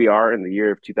here we are in the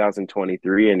year of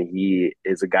 2023. And he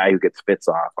is a guy who gets fits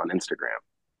off on Instagram.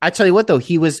 I tell you what, though,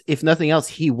 he was, if nothing else,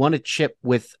 he won a chip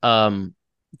with the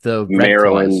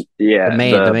Maryland. Red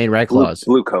Claws. The Maine Red Claws.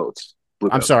 Blue coats.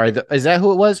 I'm sorry. Is that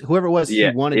who it was? Whoever it was, he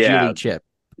won a G League chip.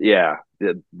 Yeah.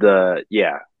 The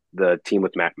team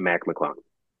with Mac McClung.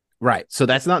 Right. So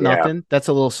that's not nothing. That's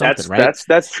a little something, right?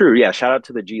 That's true. Yeah. Shout out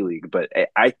to the G League, but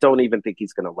I don't even think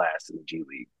he's going to last in the G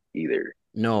League either.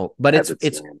 No, but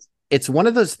it's one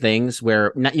of those things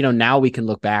where, now we can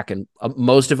look back and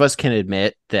most of us can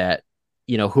admit that,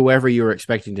 whoever you were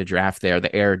expecting to draft there,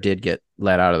 the air did get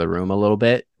let out of the room a little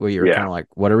bit where you were kind of like,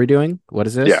 what are we doing? What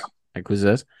is this? Yeah. Like, who's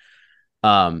this?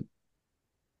 And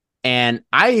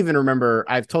I even remember,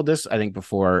 I've told this, I think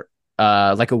before,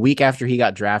 like a week after he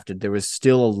got drafted, there was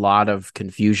still a lot of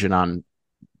confusion on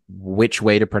which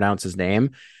way to pronounce his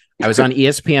name. I was on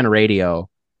ESPN radio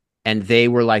and they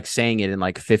were like saying it in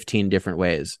like 15 different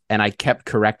ways. And I kept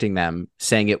correcting them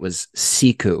saying it was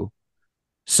Siku.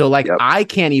 So like, I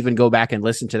can't even go back and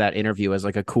listen to that interview as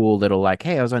like a cool little, like,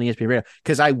 hey, I was on ESPN radio.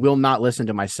 Cause I will not listen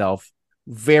to myself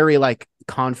very like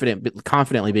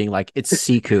confidently being like, it's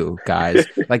Siku, guys.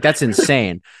 Like that's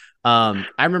insane. I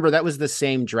remember that was the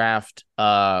same draft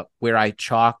where I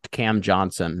chalked Cam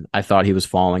Johnson. I thought he was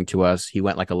falling to us. He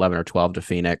went like 11 or 12 to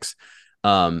Phoenix.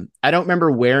 I don't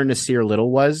remember where Nasir Little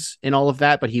was in all of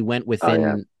that, but he went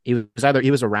within. He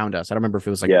was around us. I don't remember if it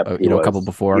was like a couple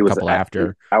before, a couple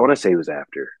after. I want to say he was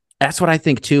after. That's what I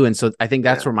think too, and so I think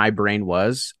that's where my brain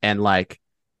was, and like,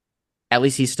 at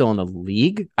least he's still in the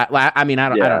league. I mean, I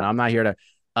don't know. I'm not here to.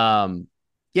 The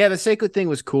Sekou thing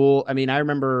was cool. I mean, I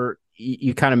remember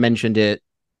you kind of mentioned it.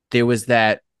 There was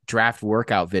that draft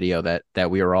workout video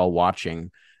that we were all watching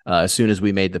as soon as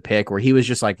we made the pick, where he was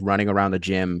just like running around the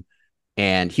gym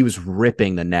and he was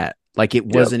ripping the net. Like it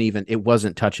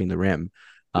wasn't touching the rim.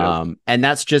 And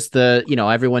that's just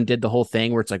everyone did the whole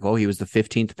thing where it's like, oh, he was the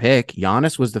 15th pick.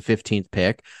 Giannis was the 15th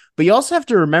pick. But you also have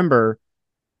to remember,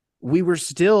 we were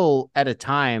still at a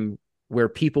time where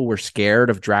people were scared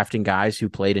of drafting guys who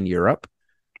played in Europe.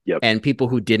 Yep. and people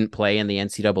who didn't play in the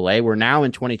NCAA. We're now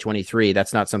in 2023.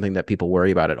 That's not something that people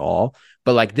worry about at all.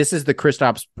 But like, this is the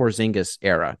Kristaps Porzingis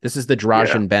era. This is the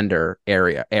Dražen Bender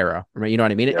era. Right? You know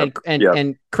what I mean? Yep.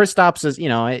 And Kristaps is,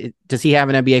 does he have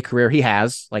an NBA career? He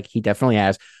has. Like, he definitely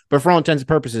has. But for all intents and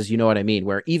purposes, you know what I mean?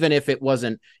 Where even if it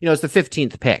wasn't, it's the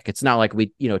 15th pick. It's not like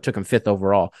we, took him 5th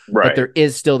overall. Right. But there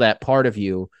is still that part of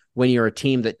you when you're a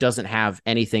team that doesn't have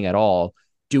anything at all.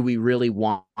 Do we really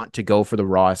want to go for the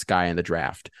rawest guy in the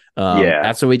draft?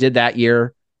 That's what we did that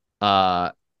year.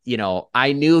 I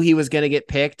knew he was going to get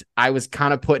picked. I was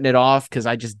kind of putting it off because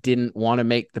I just didn't want to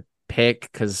make the pick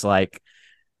because, like,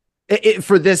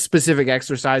 for this specific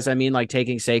exercise, I mean, like,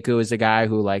 taking Sekou as a guy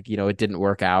who, like, it didn't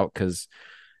work out because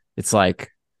it's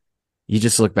like you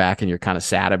just look back and you're kind of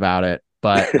sad about it.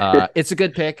 But it's a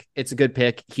good pick. It's a good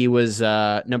pick. He was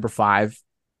number 5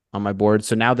 on my board.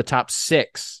 So now the top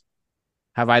 6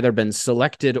 have either been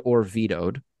selected or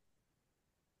vetoed.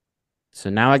 So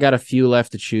now I got a few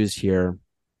left to choose here.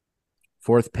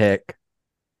 4th pick.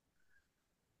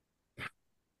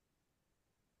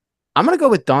 I'm going to go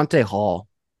with Dante Hall.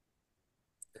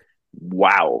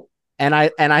 Wow. And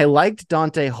I liked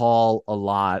Dante Hall a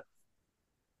lot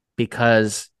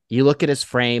because you look at his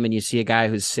frame and you see a guy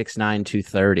who's 6'9",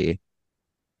 230.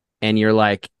 And you're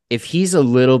like, if he's a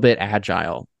little bit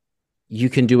agile, you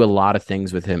can do a lot of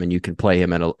things with him and you can play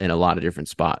him in a lot of different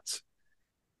spots.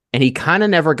 And he kind of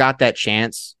never got that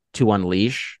chance to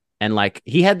unleash. And like,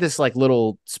 he had this like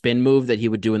little spin move that he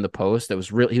would do in the post that was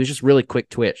he was just really quick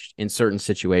twitched in certain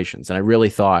situations. And I really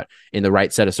thought in the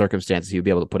right set of circumstances, he would be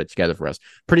able to put it together for us.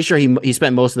 Pretty sure he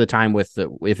spent most of the time with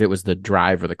if it was the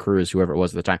drive or the cruise, whoever it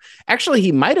was at the time. Actually,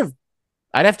 he might'd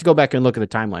have to go back and look at the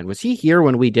timeline. Was he here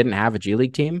when we didn't have a G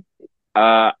League team?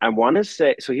 I want to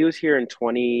say, so he was here in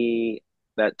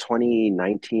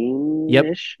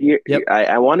 2019-ish year. Yep.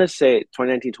 I want to say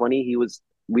 2019-20. He was,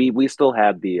 we still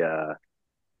had the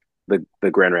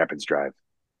Grand Rapids drive.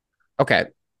 Okay.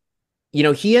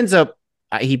 He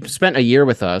spent a year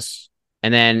with us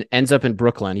and then ends up in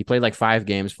Brooklyn. He played like 5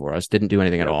 games for us. Didn't do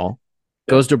anything at all.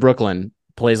 Goes to Brooklyn,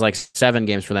 plays like 7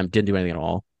 games for them. Didn't do anything at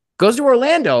all. Goes to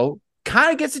Orlando.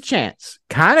 Kind of gets a chance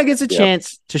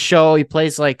to show. He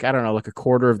plays like, I don't know, like a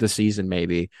quarter of the season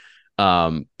maybe.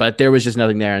 But there was just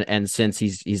nothing there. And since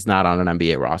he's not on an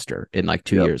NBA roster in like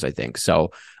 2 years, I think. So,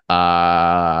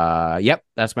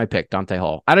 that's my pick, Dante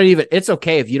Hall. It's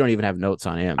okay if you don't even have notes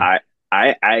on him.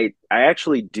 I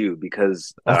actually do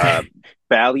because,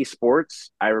 Bally Sports,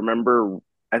 I remember,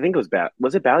 I think it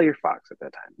was it Bally or Fox at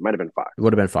that time? It might've been Fox. It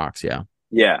would have been Fox. Yeah.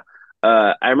 Yeah.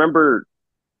 I remember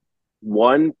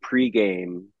one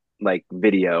pregame like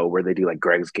video where they do like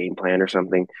Greg's game plan or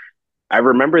something. I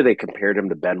remember they compared him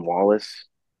to Ben Wallace.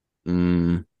 I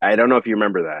don't know if you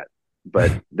remember that,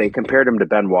 but they compared him to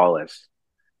Ben Wallace.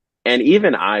 And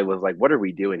even I was like, what are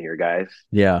we doing here, guys?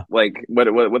 Yeah. Like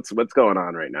what's going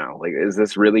on right now? Like, is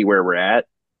this really where we're at?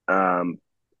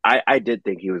 I did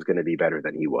think he was going to be better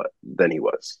than he was.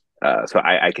 So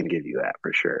I can give you that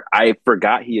for sure. I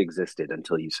forgot he existed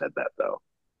until you said that though.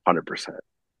 100%.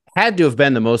 Had to have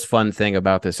been the most fun thing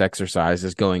about this exercise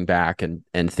is going back and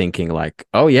thinking like,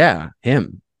 oh yeah,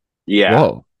 him. Yeah.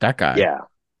 Whoa, that guy.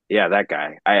 Yeah, that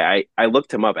guy. I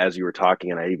looked him up as you were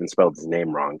talking, and I even spelled his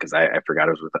name wrong because I forgot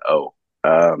it was with an O.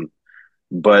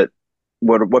 But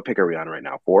what pick are we on right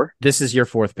now? 4? This is your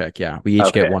 4th pick. Yeah, we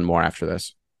each get one more after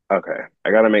this. Okay,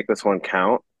 I got to make this one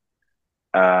count.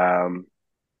 Man,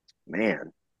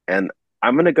 and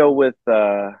I'm gonna go with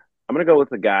a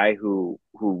guy who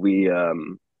we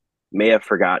may have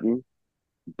forgotten,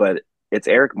 but it's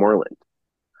Eric Moreland.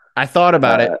 I thought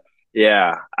about it.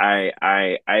 Yeah, I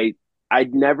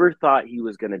never thought he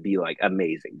was going to be like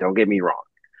amazing. Don't get me wrong,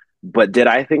 but did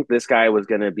I think this guy was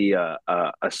going to be a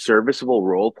serviceable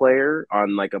role player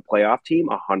on like a playoff team?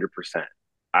 100%.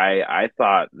 I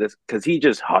thought this because he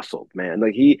just hustled, man.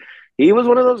 Like he was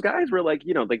one of those guys where like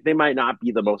like they might not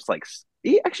be the most like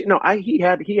he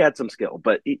had some skill,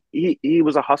 but he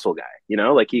was a hustle guy.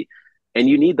 And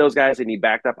you need those guys, and he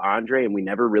backed up Andre, and we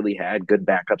never really had good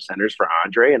backup centers for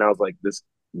Andre. And I was like,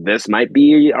 this might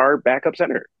be our backup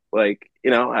center. Like,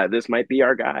 this might be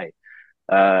our guy.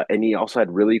 And he also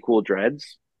had really cool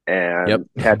dreads and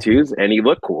tattoos, and he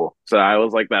looked cool. So I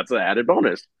was like, that's an added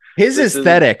bonus. His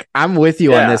aesthetic, I'm with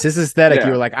you on this. His aesthetic,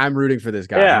 you were like, I'm rooting for this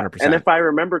guy 100%. And if I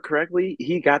remember correctly,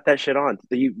 he got that shit on.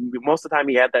 Most of the time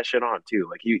he had that shit on too.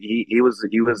 Like he was a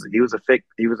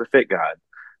fit god.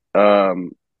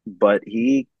 But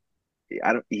he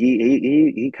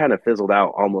kind of fizzled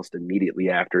out almost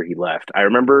immediately after he left. I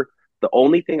remember the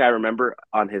only thing I remember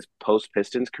on his post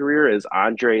Pistons career is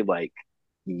Andre like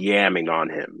yamming on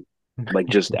him like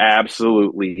just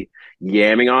absolutely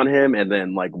yamming on him, and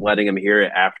then like letting him hear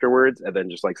it afterwards, and then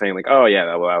just like saying like, "Oh yeah,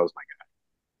 that was my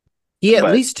He, guy." at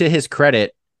But least to his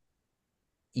credit,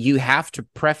 you have to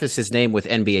preface his name with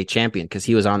NBA champion because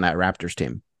he was on that Raptors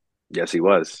team. yes, he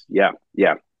was. Yeah,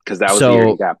 yeah, because that was the year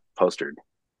he So, got postered.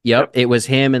 yep, Yep, it was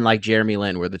him and like Jeremy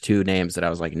Lin were the two names that I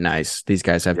was like, nice. These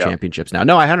guys have yep, championships now.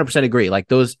 No, I 100% agree. Like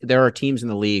those, there are teams in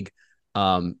the league.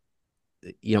 Um,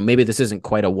 maybe this isn't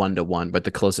quite a 1-to-1, but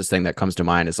the closest thing that comes to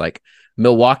mind is like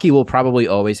Milwaukee will probably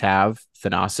always have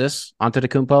Thanasis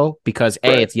Antetokounmpo because A,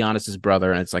 right. it's Giannis's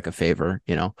brother and it's like a favor.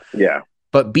 Yeah,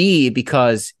 But B,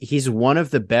 because he's one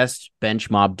of the best bench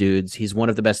mob dudes. He's one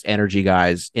of the best energy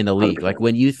guys in the hundred league. Like percent.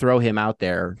 when you throw him out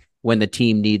there, when the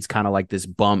team needs kind of like this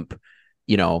bump,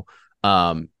 you know,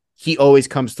 he always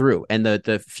comes through. And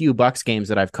the few Bucks games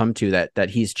that I've come to that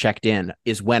he's checked in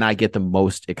is when I get the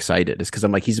most excited. Is because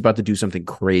I'm like, he's about to do something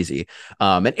crazy.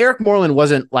 And Eric Moreland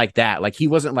wasn't like that. Like he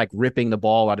wasn't like ripping the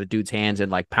ball out of dudes' hands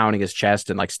and like pounding his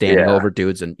chest and like standing Yeah, over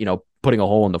dudes and putting a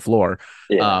hole in the floor.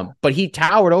 yeah, But he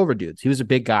towered over dudes. He was a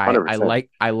big guy. 100%.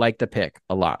 I like the pick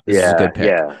a lot. This is a Yeah, good pick.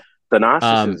 yeah. Thanasis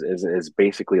Um, is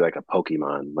basically like a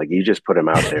Pokemon. Like you just put him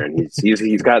out there, and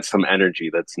he's got some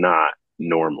energy that's not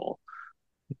normal.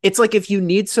 it's like if you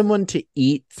need someone to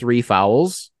eat 3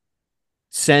 fouls,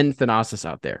 send Thanasis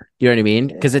out there. You know what I mean?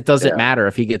 Yeah, Because it doesn't yeah, matter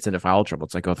if he gets into foul trouble.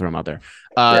 It's like, go throw him out there.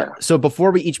 yeah. So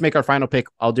before we each make our final pick,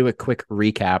 I'll do a quick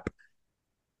recap.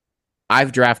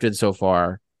 I've drafted so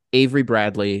far Avery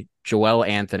Bradley, Joel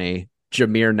Anthony,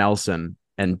 Jameer Nelson,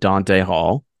 and Dante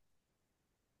Hall.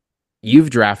 You've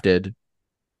drafted,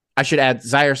 I should add,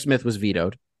 Zaire Smith was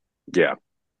vetoed. Yeah.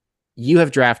 You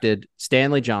have drafted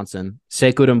Stanley Johnson,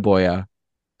 Sekou Doumbouya,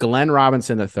 Glenn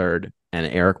Robinson III, and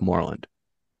Eric Moreland.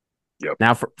 Yep.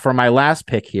 Now, for my last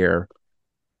pick here,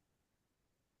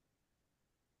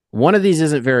 one of these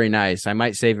isn't very nice. I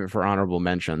might save it for honorable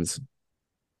mentions.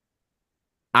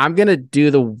 I'm gonna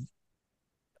do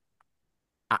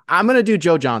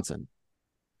Joe Johnson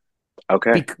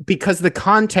Okay. because the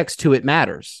context to it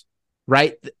matters,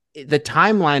 right? The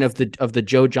timeline of the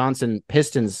Joe Johnson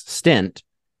Pistons stint,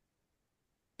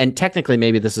 and technically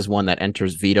maybe this is one that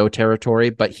enters veto territory,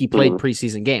 but he played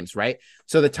preseason games, right?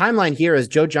 So the timeline here is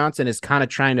Joe Johnson is kind of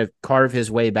trying to carve his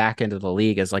way back into the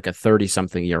league as like a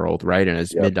 30-something-year-old, right? In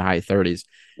his mid to high 30s.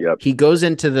 Yep. He goes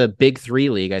into the Big Three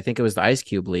league. I think it was the Ice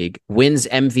Cube League, wins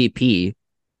MVP.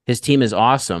 His team is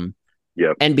awesome.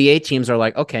 Yep. NBA teams are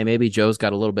like, okay, maybe Joe's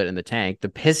got a little bit in the tank. The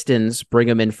Pistons bring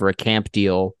him in for a camp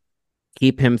deal,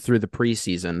 keep him through the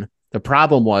preseason. The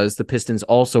problem was the Pistons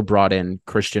also brought in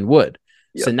Christian Wood.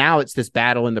 Yep. So now it's this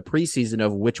battle in the preseason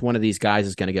of which one of these guys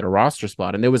is going to get a roster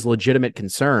spot. And there was legitimate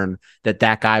concern that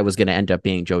guy was going to end up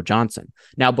being Joe Johnson.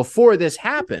 Now, before this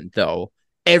happened, though,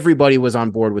 everybody was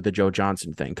on board with the Joe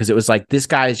Johnson thing because it was like, this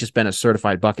guy has just been a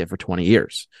certified bucket for 20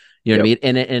 years. You know what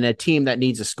I mean? In a team that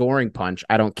needs a scoring punch,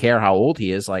 I don't care how old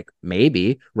he is, like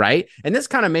maybe, right? And this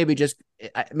kind of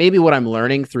maybe what I'm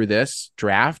learning through this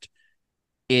draft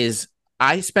is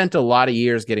I spent a lot of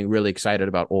years getting really excited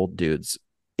about old dudes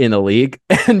in the league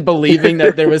and believing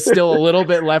that there was still a little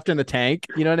bit left in the tank.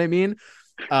 You know what I mean?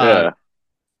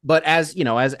 But as you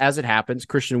know, as it happens,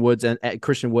 Christian Wood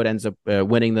ends up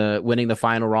winning the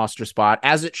final roster spot,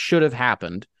 as it should have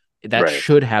happened. That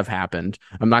should have happened.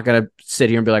 I'm not going to sit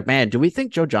here and be like, man, do we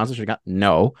think Joe Johnson should have got?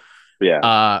 No.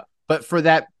 Yeah. But for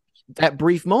that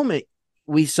brief moment,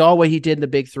 we saw what he did in the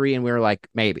Big Three, and we were like,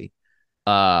 maybe.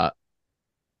 That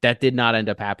did not end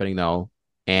up happening though,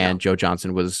 and Joe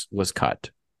Johnson was cut.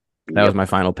 That was my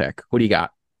final pick. What do you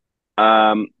got?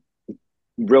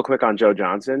 Real quick on Joe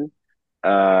Johnson.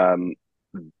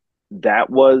 That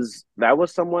was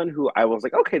someone who I was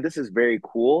like, okay, this is very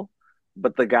cool.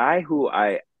 But the guy who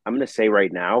I'm going to say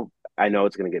right now, I know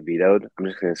it's going to get vetoed. I'm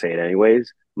just going to say it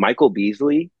anyways. Michael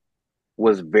Beasley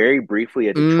was very briefly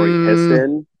a Detroit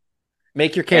Piston.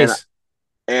 Make your case.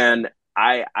 And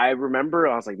I remember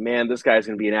I was like, man, this guy's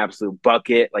going to be an absolute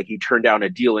bucket. Like he turned down a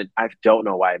deal, and I don't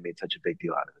know why I made such a big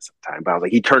deal out of this at the time, but I was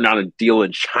like, he turned down a deal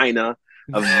in China.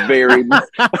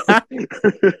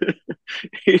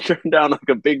 He turned down like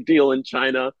a big deal in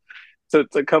China to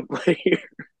come play here.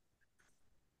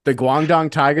 The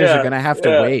Guangdong Tigers are going to have to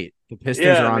wait. The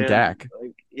Pistons are on deck.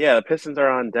 Like, the Pistons are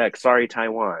on deck. Sorry,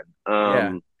 Taiwan.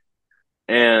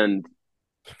 And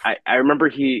I remember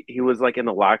he was like in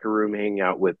the locker room hanging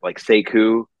out with like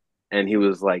Sekou, and he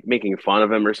was like making fun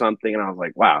of him or something. And I was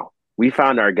like, wow, we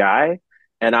found our guy.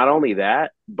 And not only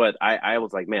that, but I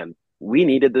was like, man, we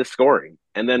needed this scoring.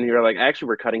 And then you're like, actually,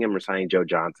 we're cutting him or signing Joe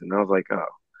Johnson. And I was like, oh,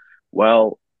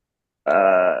 well,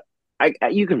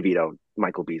 you can veto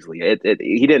Michael Beasley.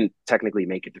 He didn't technically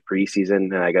make it to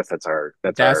preseason, and I guess that's our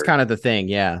kind of the thing.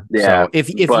 Yeah. yeah. So if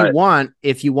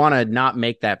you want to not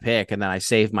make that pick and then I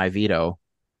save my veto,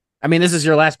 I mean, this is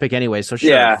your last pick anyway. So sure,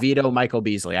 Yeah. veto Michael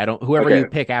Beasley. Whoever Okay. you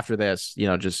pick after this,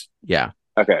 just, yeah.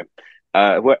 Okay.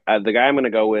 The guy I'm going to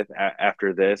go with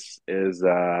after this is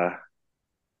I'm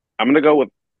going to go with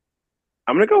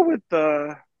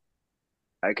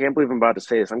I can't believe I'm about to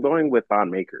say this. I'm going with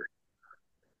Thon Maker.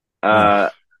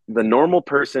 The normal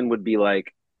person would be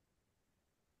like,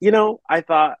 I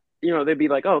thought, they'd be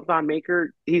like, oh, Thon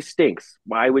Maker, he stinks.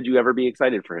 Why would you ever be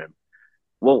excited for him?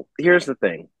 Well, here's the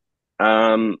thing.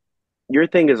 Your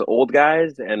thing is old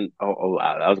guys, and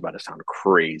wow, that was about to sound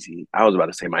crazy. I was about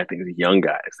to say my thing is young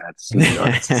guys. That's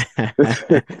nuts.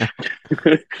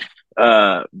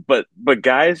 But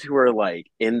guys who are like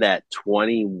in that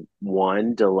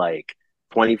 21 to like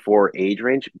 24 age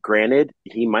range. Granted,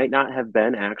 he might not have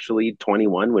been actually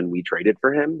 21 when we traded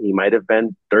for him. He might have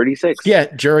been 36. Yeah,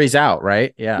 jury's out,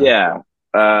 right? Yeah. Yeah.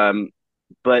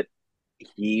 But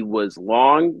he was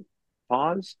long.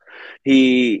 Pause.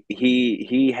 He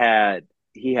had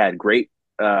great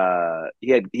he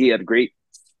had great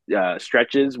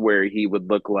stretches where he would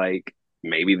look like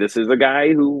maybe this is a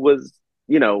guy who was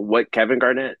what Kevin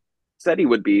Garnett said he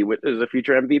would be, which is a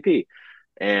future MVP.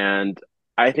 And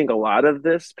I think a lot of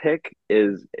this pick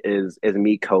is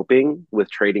me coping with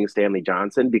trading Stanley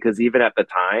Johnson, because even at the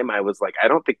time I was like, I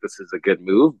don't think this is a good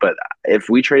move, but if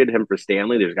we traded him for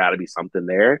Stanley, there's got to be something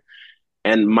there.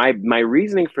 And my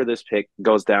reasoning for this pick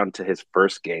goes down to his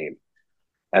first game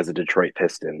as a Detroit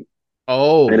Piston.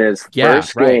 Oh, in his yeah,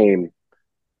 first right. game,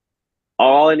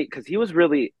 because he was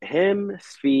really him,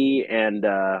 Svi, and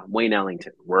Wayne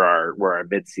Ellington were our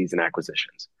mid-season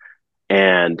acquisitions.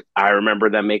 And I remember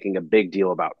them making a big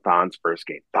deal about Thon's first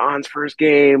game. Thon's first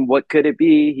game, what could it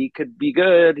be? He could be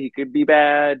good, he could be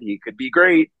bad, he could be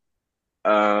great.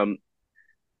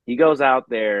 He goes out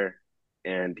there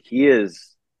and he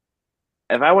is,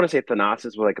 if I want to say Thanasis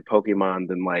was like a Pokemon,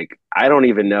 then like I don't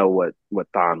even know what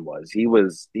Thon was. He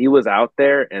was out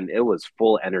there and it was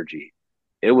full energy.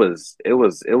 It was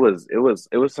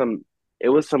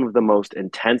some of the most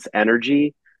intense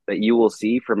energy that you will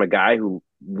see from a guy who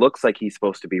looks like he's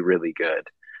supposed to be really good.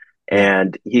 Yeah.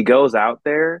 And he goes out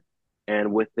there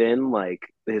and within like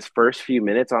his first few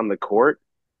minutes on the court,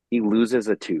 he loses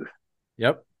a tooth.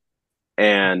 Yep.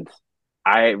 And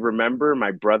I remember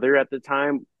my brother at the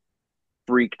time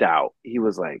freaked out. He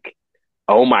was like,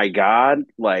 "Oh my god!"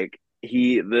 Like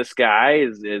this guy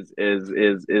is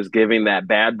giving that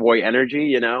bad boy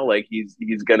energy. Like he's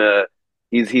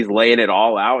laying it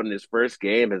all out in his first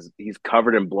game. He's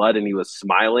covered in blood and he was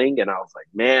smiling, and I was like,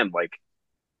 man, like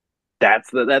that's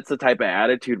the type of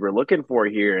attitude we're looking for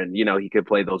here. And he could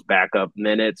play those backup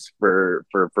minutes for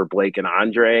Blake and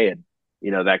Andre, and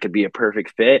that could be a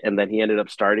perfect fit. And then he ended up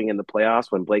starting in the playoffs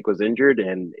when Blake was injured,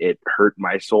 and it hurt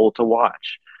my soul to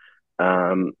watch.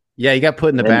 Yeah, he got put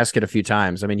in the and basket a few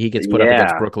times. I mean, he gets put up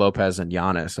against yeah, Brook Lopez and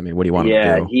Giannis. I mean, what do you want him to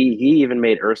yeah, do? he even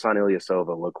made Ersan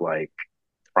Ilyasova look like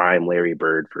prime Larry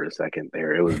Bird for a second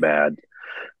there. It was bad.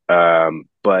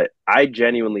 But I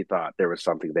genuinely thought there was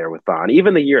something there with Thon.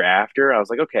 Even the year after, I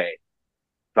was like, okay,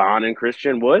 Thon and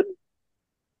Christian Wood,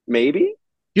 maybe.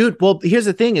 Dude, well, here's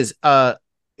the thing is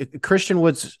Christian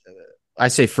Wood's I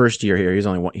say first year here. He's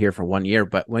only here for 1 year,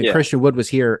 but when Christian Wood was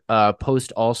here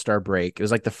post All-Star break, it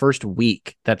was like the first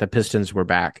week that the Pistons were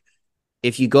back.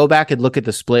 If you go back and look at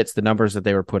the splits, the numbers that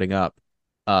they were putting up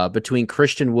between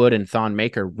Christian Wood and Thon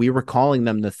Maker, we were calling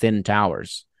them the Thin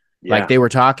Towers. Yeah. Like they were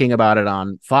talking about it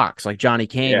on Fox. Like Johnny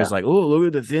Kane was like, "Oh, look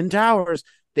at the Thin Towers."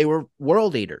 They were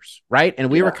world eaters, right? And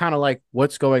we were kind of like,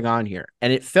 "What's going on here?"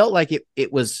 And it felt like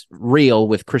it was real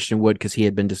with Christian Wood because he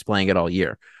had been displaying it all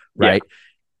year, right? Yeah.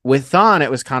 With Thon,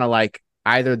 it was kind of like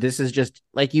either this is just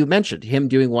like you mentioned, him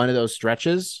doing one of those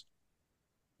stretches,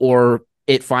 or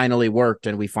it finally worked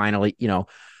and we finally,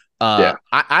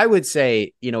 I would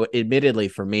say, admittedly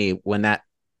for me, when that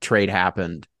trade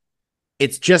happened,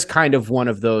 it's just kind of one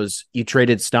of those, you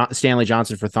traded Stanley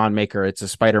Johnson for Thon Maker. It's a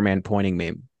Spider-Man pointing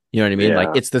meme. You know what I mean? Yeah.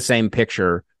 Like it's the same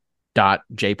picture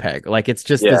 .jpeg. Like it's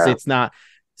just this, it's not.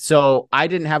 So I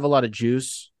didn't have a lot of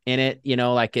juice in it,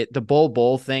 like the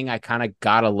bowl thing. I kind of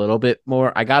got a little bit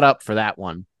more. I got up for that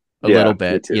one a little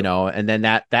bit, and then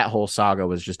that whole saga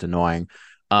was just annoying.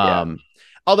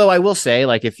 Although I will say,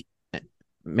 like, if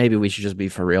maybe we should just be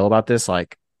for real about this,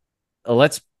 like,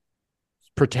 let's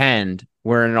pretend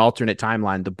we're in an alternate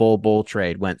timeline. The bull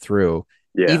trade went through,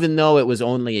 even though it was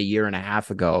only a year and a half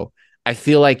ago. I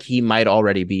feel like he might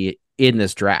already be in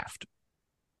this draft.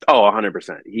 Oh,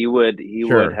 100%. He would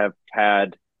have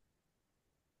had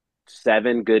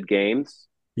 7 good games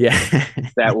Yeah.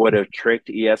 that would have tricked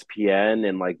ESPN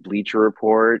and like Bleacher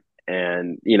Report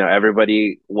and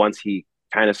everybody once he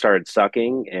kind of started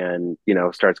sucking and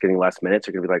starts getting less minutes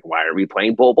are gonna be like, why are we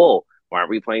playing Bull Bull? Why aren't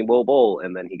we playing Bull Bull?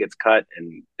 And then he gets cut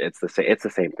and it's the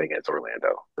same thing as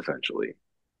Orlando essentially.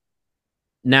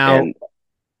 Now And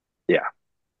yeah,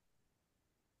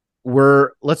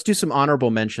 let's do some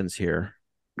honorable mentions here.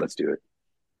 let's do it.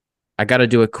 I gotta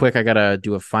do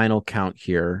a final count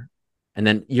here. And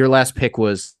then your last pick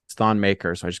was Thon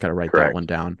Maker, so I just gotta write that Correct. one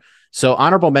down. So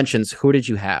honorable mentions, who did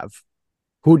you have?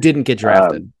 Who didn't get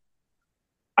drafted?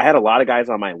 I had a lot of guys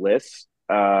on my list.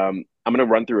 I'm gonna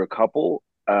run through a couple.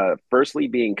 Firstly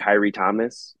being Kyrie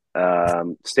Thomas.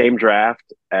 Same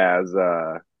draft as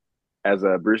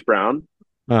Bruce Brown.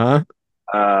 Uh-huh.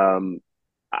 Um,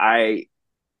 I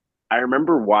I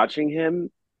remember watching him,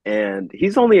 and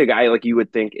he's only a guy like you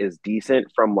would think is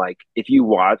decent from like if you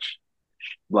watch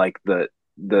like the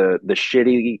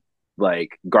shitty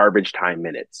like garbage time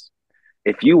minutes.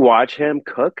 If you watch him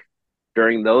cook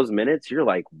during those minutes, you're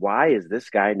like, why is this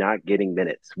guy not getting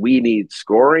minutes? We need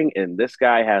scoring, and this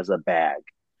guy has a bag.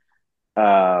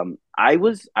 I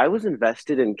was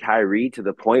invested in Kyrie to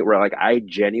the point where like I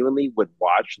genuinely would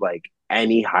watch like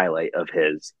any highlight of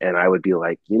his, and I would be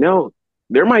like,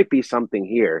 there might be something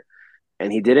here.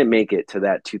 And he didn't make it to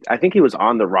that two. I think he was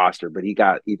on the roster, but he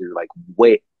got either like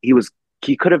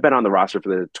he could have been on the roster for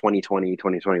the 2020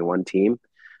 2021 team.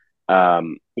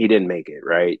 He didn't make it,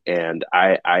 right? And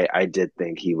I did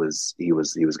think he was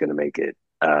going to make it.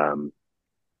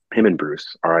 Him and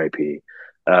Bruce, R.I.P.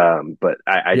 But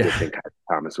I did Yeah. think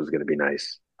Thomas was going to be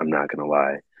nice. I'm not going to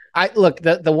lie. I look,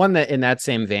 the one that in that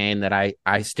same vein that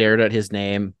I stared at his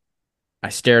name, I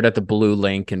stared at the blue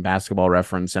link in Basketball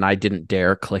Reference, and I didn't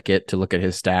dare click it to look at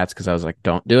his stats because I was like,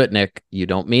 don't do it, Nick. You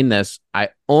don't mean this. I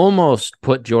almost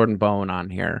put Jordan Bone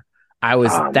on here. I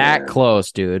was Oh, that man.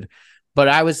 close, dude. But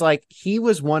I was like, he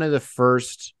was one of the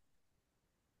first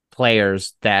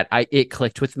players that it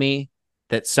clicked with me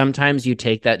that sometimes you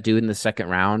take that dude in the second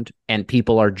round and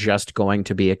people are just going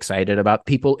to be excited about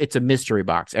people. It's a mystery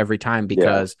box every time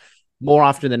because more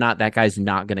often than not, that guy's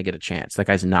not going to get a chance. That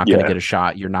guy's not going to get a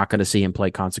shot. You're not going to see him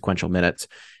play consequential minutes.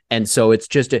 And so it's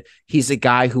just he's a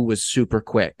guy who was super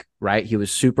quick, right? He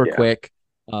was super quick,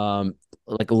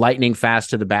 like lightning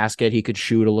fast to the basket. He could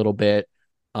shoot a little bit.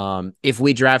 If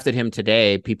we drafted him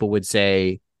today, people would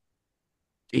say,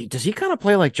 does he kind of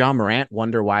play like John Morant?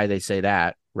 Wonder why they say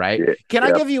that, right? Yeah. Can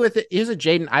I give you here's a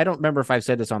Jaden? I don't remember if I've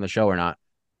said this on the show or not.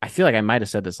 I feel like I might have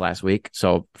said this last week.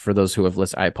 So for those who have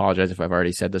listened, I apologize if I've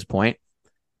already said this point.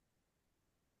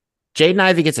 Jaden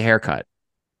Ivey gets a haircut.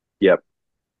 Yep.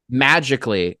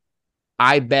 Magically,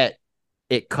 I bet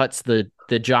it cuts the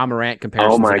John Morant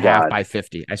comparisons in half by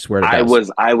 50. I swear to God.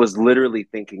 I was literally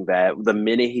thinking that the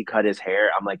minute he cut his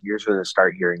hair, I'm like, you're going to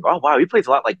start hearing, oh wow, he plays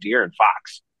a lot like De'Aaron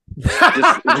Fox.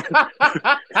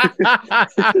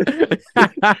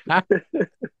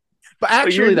 But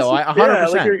actually, though,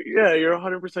 100%. You're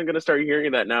 100% going to start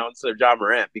hearing that now instead of John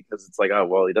Morant because it's like, oh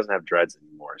well, he doesn't have dreads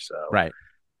anymore. So right,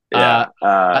 yeah.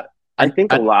 I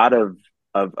think a lot of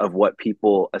what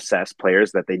people assess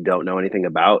players that they don't know anything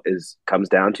about comes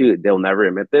down to they'll never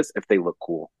admit this if they look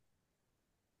cool.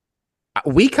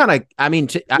 We kind of,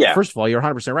 first of all, you're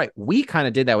 100% right. We kind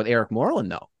of did that with Eric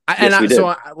Moreland, though.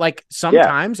 So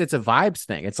sometimes it's a vibes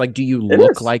thing. It's like, do you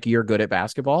look like you're good at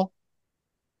basketball?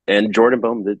 And Jordan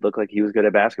Bone did look like he was good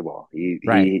at basketball. He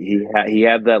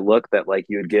had that look that like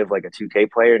you would give like a 2K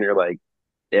player, and you're like,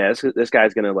 yeah, this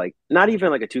guy's gonna like not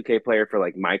even like a 2K player for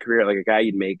like my career, like a guy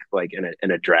you'd make like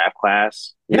in a draft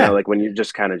class. You know, like when you're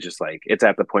just kind of just like it's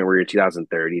at the point where you're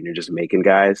 2030 and you're just making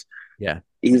guys. Yeah,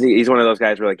 he's one of those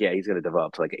guys where like he's gonna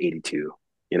develop to like 82.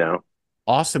 You know,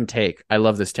 awesome take. I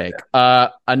love this take.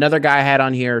 Another guy I had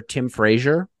on here, Tim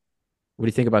Frazier. What do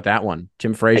you think about that one,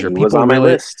 Tim Frazier? He was on my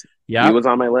list. Yeah, he was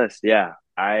on my list. Yeah,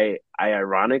 I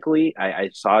ironically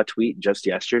I saw a tweet just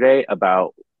yesterday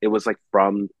about. It was like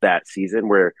from that season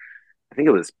where I think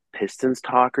it was Pistons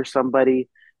Talk or somebody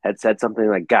had said something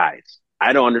like, guys,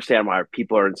 I don't understand why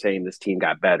people are saying this team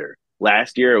got better.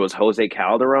 Last year it was Jose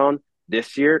Calderon.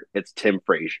 This year it's Tim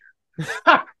Frazier.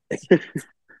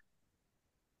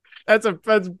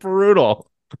 That's brutal.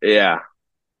 Yeah.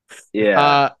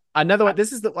 Another one.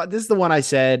 This is the one I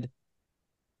said.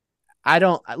 I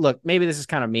don't look. Maybe this is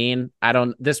kind of mean.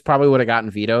 This probably would have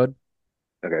gotten vetoed.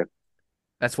 Okay.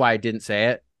 That's why I didn't say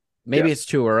it. Maybe it's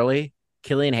too early.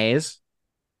 Killian Hayes.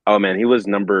 Oh man, he was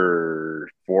number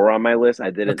 4 on my list.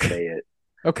 I didn't say it.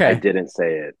 Okay. I didn't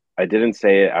say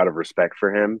it out of respect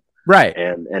for him. Right.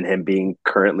 and him being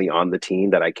currently on the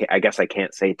team that I guess I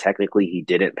can't say technically he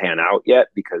didn't pan out yet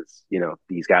because,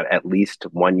 he's got at least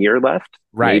 1 year left,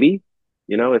 Right. maybe,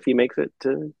 if he makes it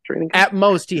to training camp. At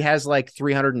most, he has like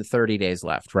 330 days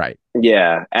left. Right.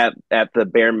 Yeah. At the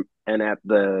bare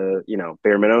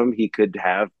minimum, he could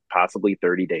have possibly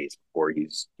 30 days before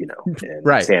he's, in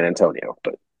Right. San Antonio.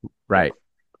 But right.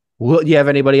 Do you have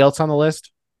anybody else on the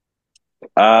list?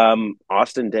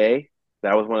 Austin Day,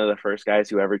 that was one of the first guys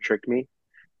who ever tricked me.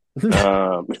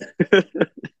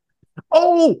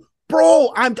 Oh,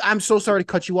 bro, I'm so sorry to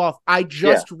cut you off. I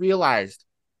just realized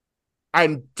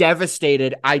I'm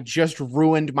devastated. I just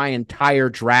ruined my entire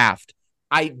draft.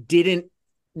 I didn't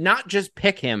not just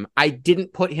pick him, I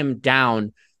didn't put him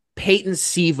down. Peyton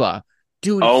Siva.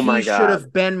 Dude, he should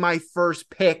have been my first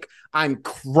pick. I'm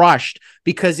crushed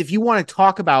because if you want to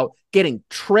talk about getting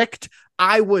tricked,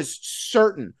 I was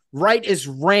certain, right as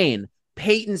rain,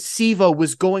 Peyton Siva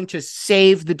was going to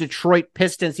save the Detroit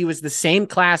Pistons. He was the same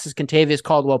class as Kentavious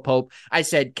Caldwell-Pope. I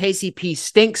said, KCP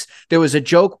stinks. There was a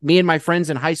joke, me and my friends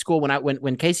in high school, when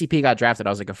KCP got drafted, I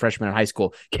was like a freshman in high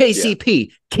school.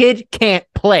 KCP, kid can't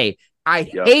play. I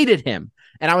hated him.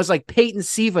 And I was like, Peyton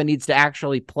Siva needs to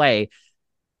actually play.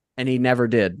 And he never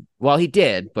did. Well, he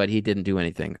did, but he didn't do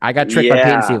anything. I got tricked by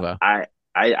Peyton Siva.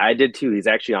 I did too. He's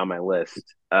actually on my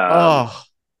list.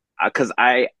 Because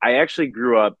I actually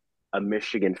grew up a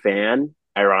Michigan fan,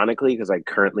 ironically, because I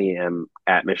currently am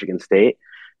at Michigan State.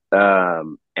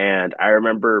 And I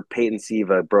remember Peyton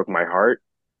Siva broke my heart,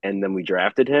 and then we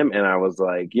drafted him, and I was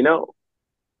like,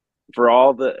 for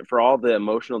all the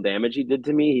emotional damage he did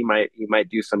to me, he might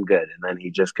do some good. And then he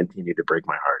just continued to break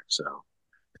my heart. So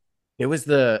it was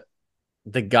the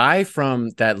guy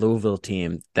from that Louisville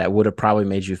team that would have probably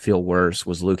made you feel worse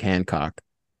was Luke Hancock.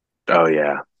 Oh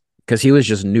yeah. Because he was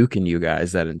just nuking you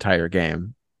guys that entire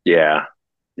game. Yeah.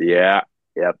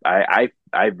 Yep. I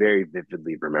very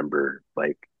vividly remember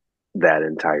like that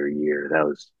entire year. That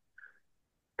was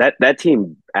that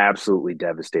team absolutely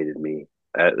devastated me.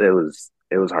 It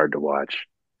was hard to watch.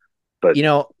 But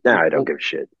now I don't give a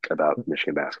shit about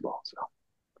Michigan basketball. So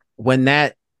when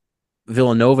that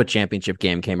Villanova championship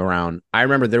game came around, I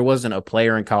remember there wasn't a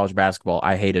player in college basketball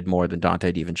I hated more than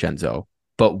Dante DiVincenzo.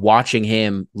 But watching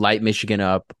him light Michigan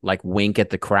up, like wink at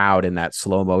the crowd in that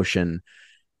slow motion,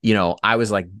 I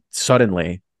was like,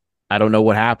 suddenly, I don't know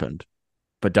what happened,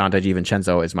 but Dante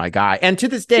DiVincenzo is my guy. And to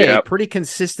this day, pretty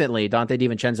consistently, Dante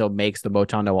DiVincenzo makes the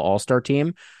Motown Noah All-Star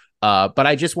team. But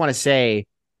I just want to say,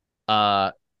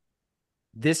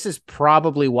 this is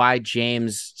probably why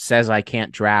James says I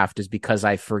can't draft, is because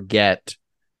I forget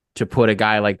to put a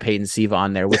guy like Peyton Siva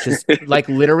on there, which is like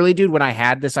literally, dude, when I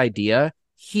had this idea,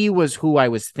 he was who I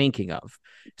was thinking of.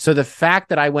 So the fact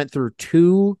that I went through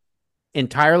two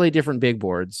entirely different big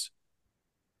boards,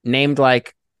 named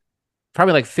like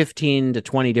probably like 15 to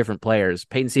 20 different players,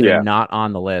 Peyton Siva not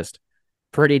on the list,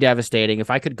 pretty devastating.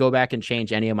 If I could go back and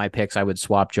change any of my picks, I would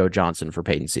swap Joe Johnson for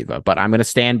Peyton Siva, but I'm going to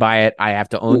stand by it. I have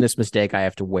to own this mistake. I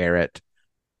have to wear it.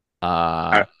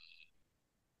 Go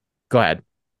ahead.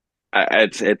 I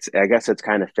guess it's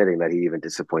kind of fitting that he even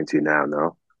disappoints you now,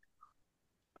 no?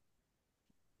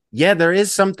 Yeah, there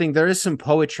is some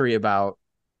poetry about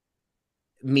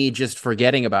me just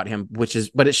forgetting about him, but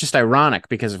it's just ironic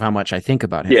because of how much I think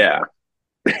about him. Yeah.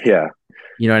 Yeah.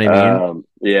 You know what I mean?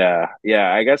 Yeah.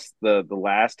 I guess the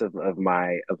last of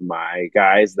my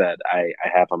guys that I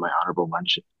have on my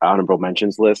honorable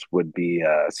mentions list would be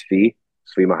Svi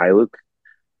Mihailuk.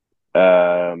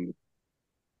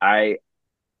 I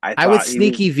would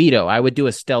sneaky veto. I would do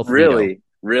a stealth veto.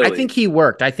 Really. I think he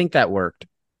worked. I think that worked.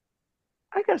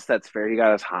 I guess that's fair. He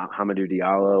got us Hamidou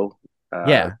Diallo.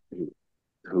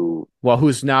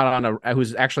 Who's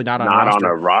actually not on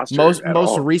a roster.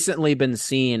 Most recently been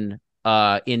seen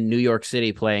in New York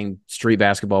City playing street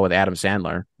basketball with Adam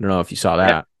Sandler. I don't know if you saw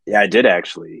that. Yeah, I did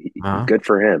actually. Good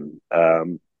for him. I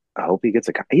hope he gets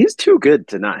he's too good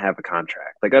to not have a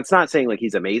contract. Like, that's not saying like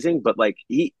he's amazing, but like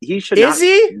he should. Is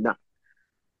he? Not.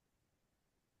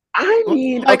 I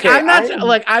mean, like, okay, I'm not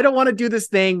like, I don't want to do this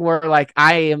thing where like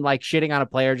I am like shitting on a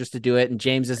player just to do it, and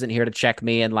James isn't here to check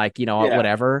me and like,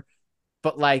 whatever.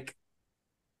 But like,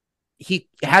 he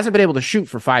hasn't been able to shoot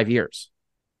for 5 years.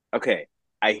 Okay,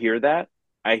 I hear that.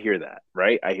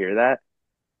 Right? I hear that.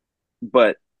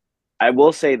 But I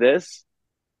will say this: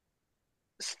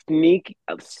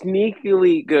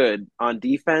 sneakily good on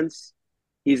defense.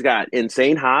 He's got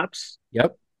insane hops.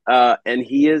 Yep. And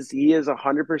he is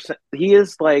 100%. He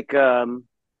is like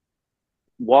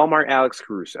Walmart Alex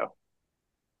Caruso,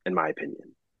 in my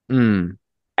opinion.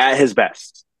 At his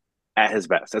best, as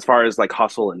far as like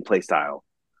hustle and play style.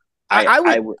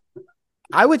 I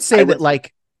would say that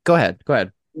like go ahead. Go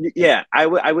ahead. Yeah,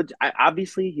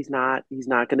 obviously he's not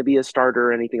going to be a starter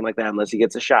or anything like that unless he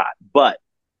gets a shot. But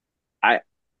I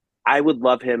I would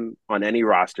love him on any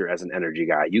roster as an energy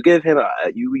guy. You give him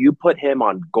you put him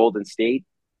on Golden State,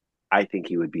 I think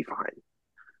he would be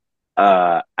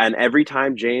fine. And every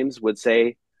time James would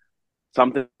say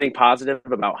something positive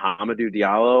about Hamidou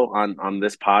Diallo on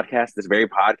this podcast, this very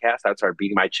podcast, I'd start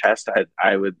beating my chest.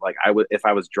 I would if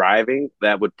I was driving,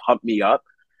 that would pump me up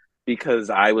because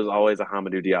I was always a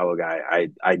Hamidou Diallo guy.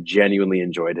 I genuinely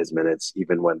enjoyed his minutes,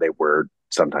 even when they were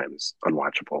sometimes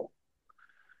unwatchable.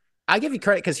 I give you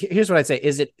credit because here's what I'd say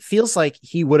is it feels like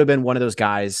he would have been one of those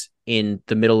guys in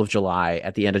the middle of July,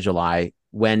 at the end of July,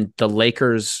 when the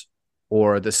Lakers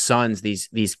or the Suns,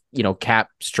 these cap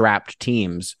strapped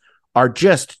teams are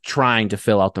just trying to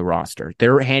fill out the roster.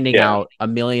 They're handing out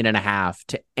 $1.5 million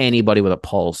to anybody with a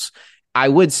pulse. I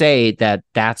would say that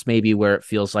that's maybe where it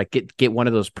feels like get one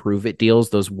of those prove it deals,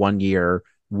 those 1 year,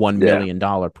 $1 million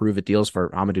prove it deals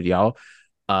for Hamidou Diallo.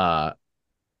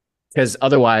 Because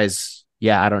otherwise,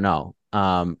 I don't know.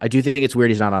 I do think it's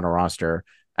weird he's not on a roster.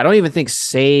 I don't even think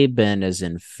Saban is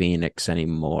in Phoenix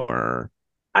anymore.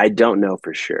 I don't know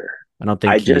for sure. I don't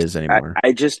think he is anymore.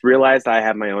 I just realized I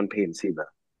have my own Peyton Siva.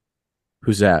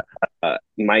 Who's that?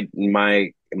 My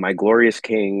glorious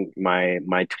king,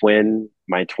 my twin,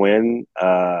 my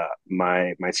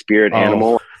spirit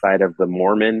animal side of the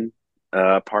Mormon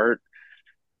part.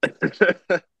 I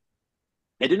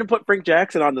didn't put Frank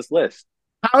Jackson on this list.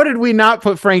 How did we not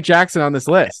put Frank Jackson on this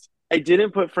list? I didn't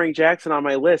put Frank Jackson on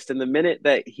my list. And the minute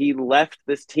that he left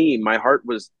this team, my heart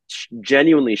was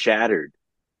genuinely shattered.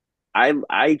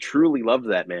 I truly loved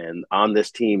that man on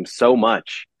this team so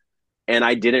much. And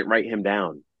I didn't write him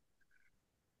down.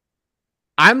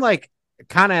 I'm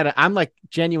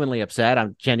genuinely upset.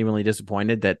 I'm genuinely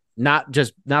disappointed that not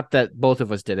that both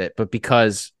of us did it, but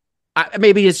because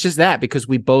maybe it's just that because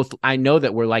I know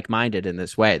that we're like-minded in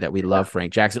this way, that we love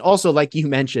Frank Jackson. Also, like you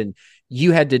mentioned,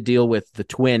 you had to deal with the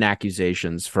twin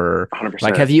accusations for 100%.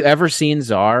 Like, have you ever seen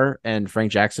Czar and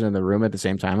Frank Jackson in the room at the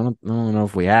same time? I don't know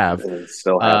if we have. It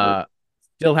still happens.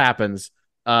 Still happens.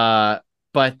 But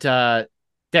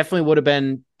definitely would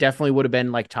have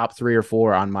been like top 3 or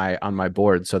 4 on my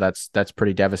board. So that's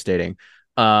pretty devastating.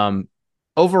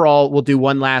 Overall, we'll do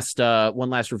one last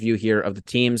review here of the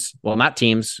teams. Well, not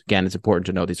teams. Again, it's important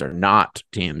to know these are not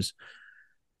teams.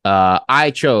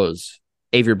 I chose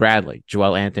Avery Bradley,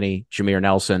 Joel Anthony, Jameer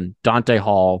Nelson, Dante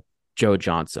Hall, Joe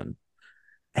Johnson.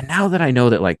 And now that I know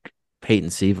that like Peyton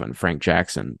Siva and Frank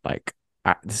Jackson,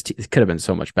 this could have been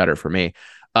so much better for me.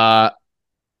 Czar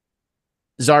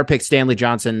picked Stanley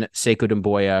Johnson, Sekou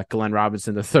Doumbouya, Glenn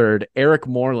Robinson III, Eric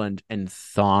Moreland, and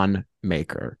Thon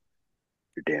Maker.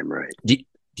 You're damn right. Do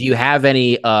you have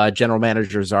any general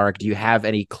manager Zariq? Do you have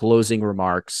any closing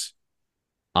remarks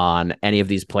on any of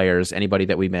these players? Anybody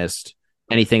that we missed?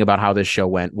 Anything about how this show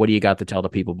went? What do you got to tell the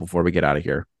people before we get out of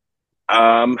here?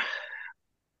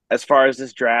 As far as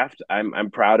this draft,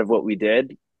 I'm proud of what we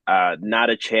did. Not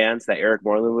a chance that Eric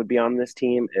Moreland would be on this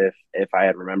team if I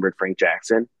had remembered Frank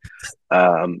Jackson.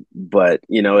 But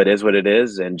it is what it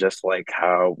is, and just like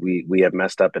how we have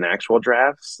messed up in actual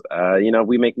drafts,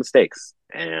 we make mistakes.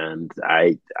 And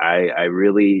I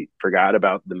really forgot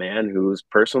about the man who's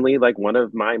personally like one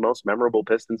of my most memorable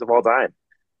Pistons of all time.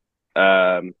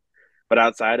 But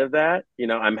outside of that,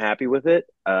 I'm happy with it.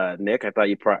 Nick, I thought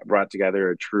you brought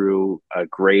together a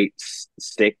great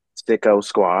sicko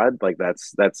squad. Like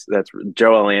that's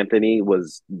Joel Anthony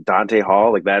was Dante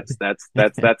Hall. Like that's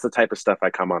the type of stuff I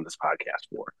come on this podcast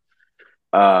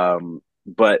for.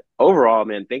 But overall,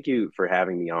 man, thank you for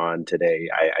having me on today.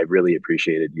 I really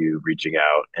appreciated you reaching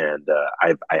out, and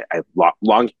I've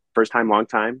long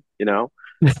time,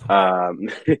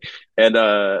 and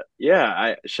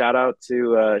I shout out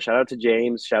to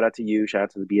James, shout out to you, shout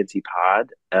out to the BNC pod,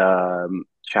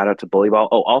 shout out to Bullyball.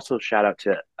 Oh, also shout out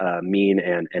to Mean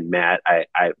and Matt.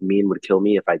 Mean would kill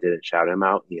me if I didn't shout him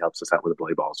out. He helps us out with the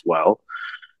Bullyball as well.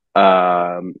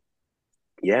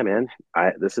 Yeah, man,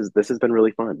 this has been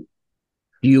really fun.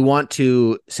 Do you want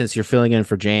to, since you're filling in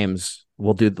for James,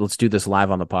 let's do this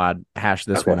live on the pod, hash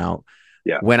this one out.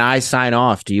 Yeah. When I sign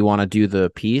off, do you want to do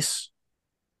the peace?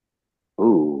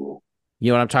 Ooh. You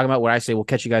know what I'm talking about? Where I say, we'll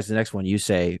catch you guys in the next one. You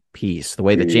say peace, the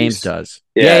way that James does.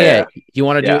 Yeah. You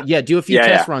want to do, do a few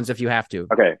test runs if you have to.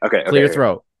 Okay. Clear your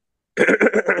throat.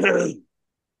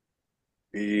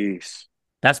 Peace.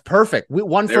 That's perfect.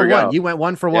 One for one. You went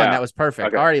 1 for 1. That was perfect.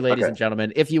 Okay. Alrighty, ladies and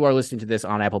gentlemen, if you are listening to this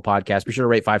on Apple Podcasts, be sure to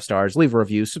rate 5 stars, leave a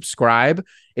review, subscribe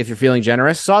if you're feeling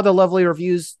generous. Saw the lovely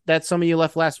reviews that some of you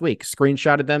left last week.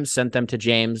 Screenshotted them, sent them to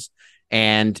James,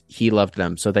 and he loved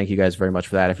them. So thank you guys very much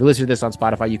for that. If you're listening to this on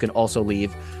Spotify, you can also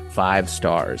leave 5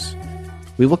 stars.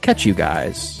 We will catch you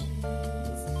guys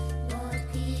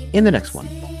in the next one.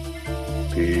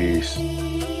 Peace.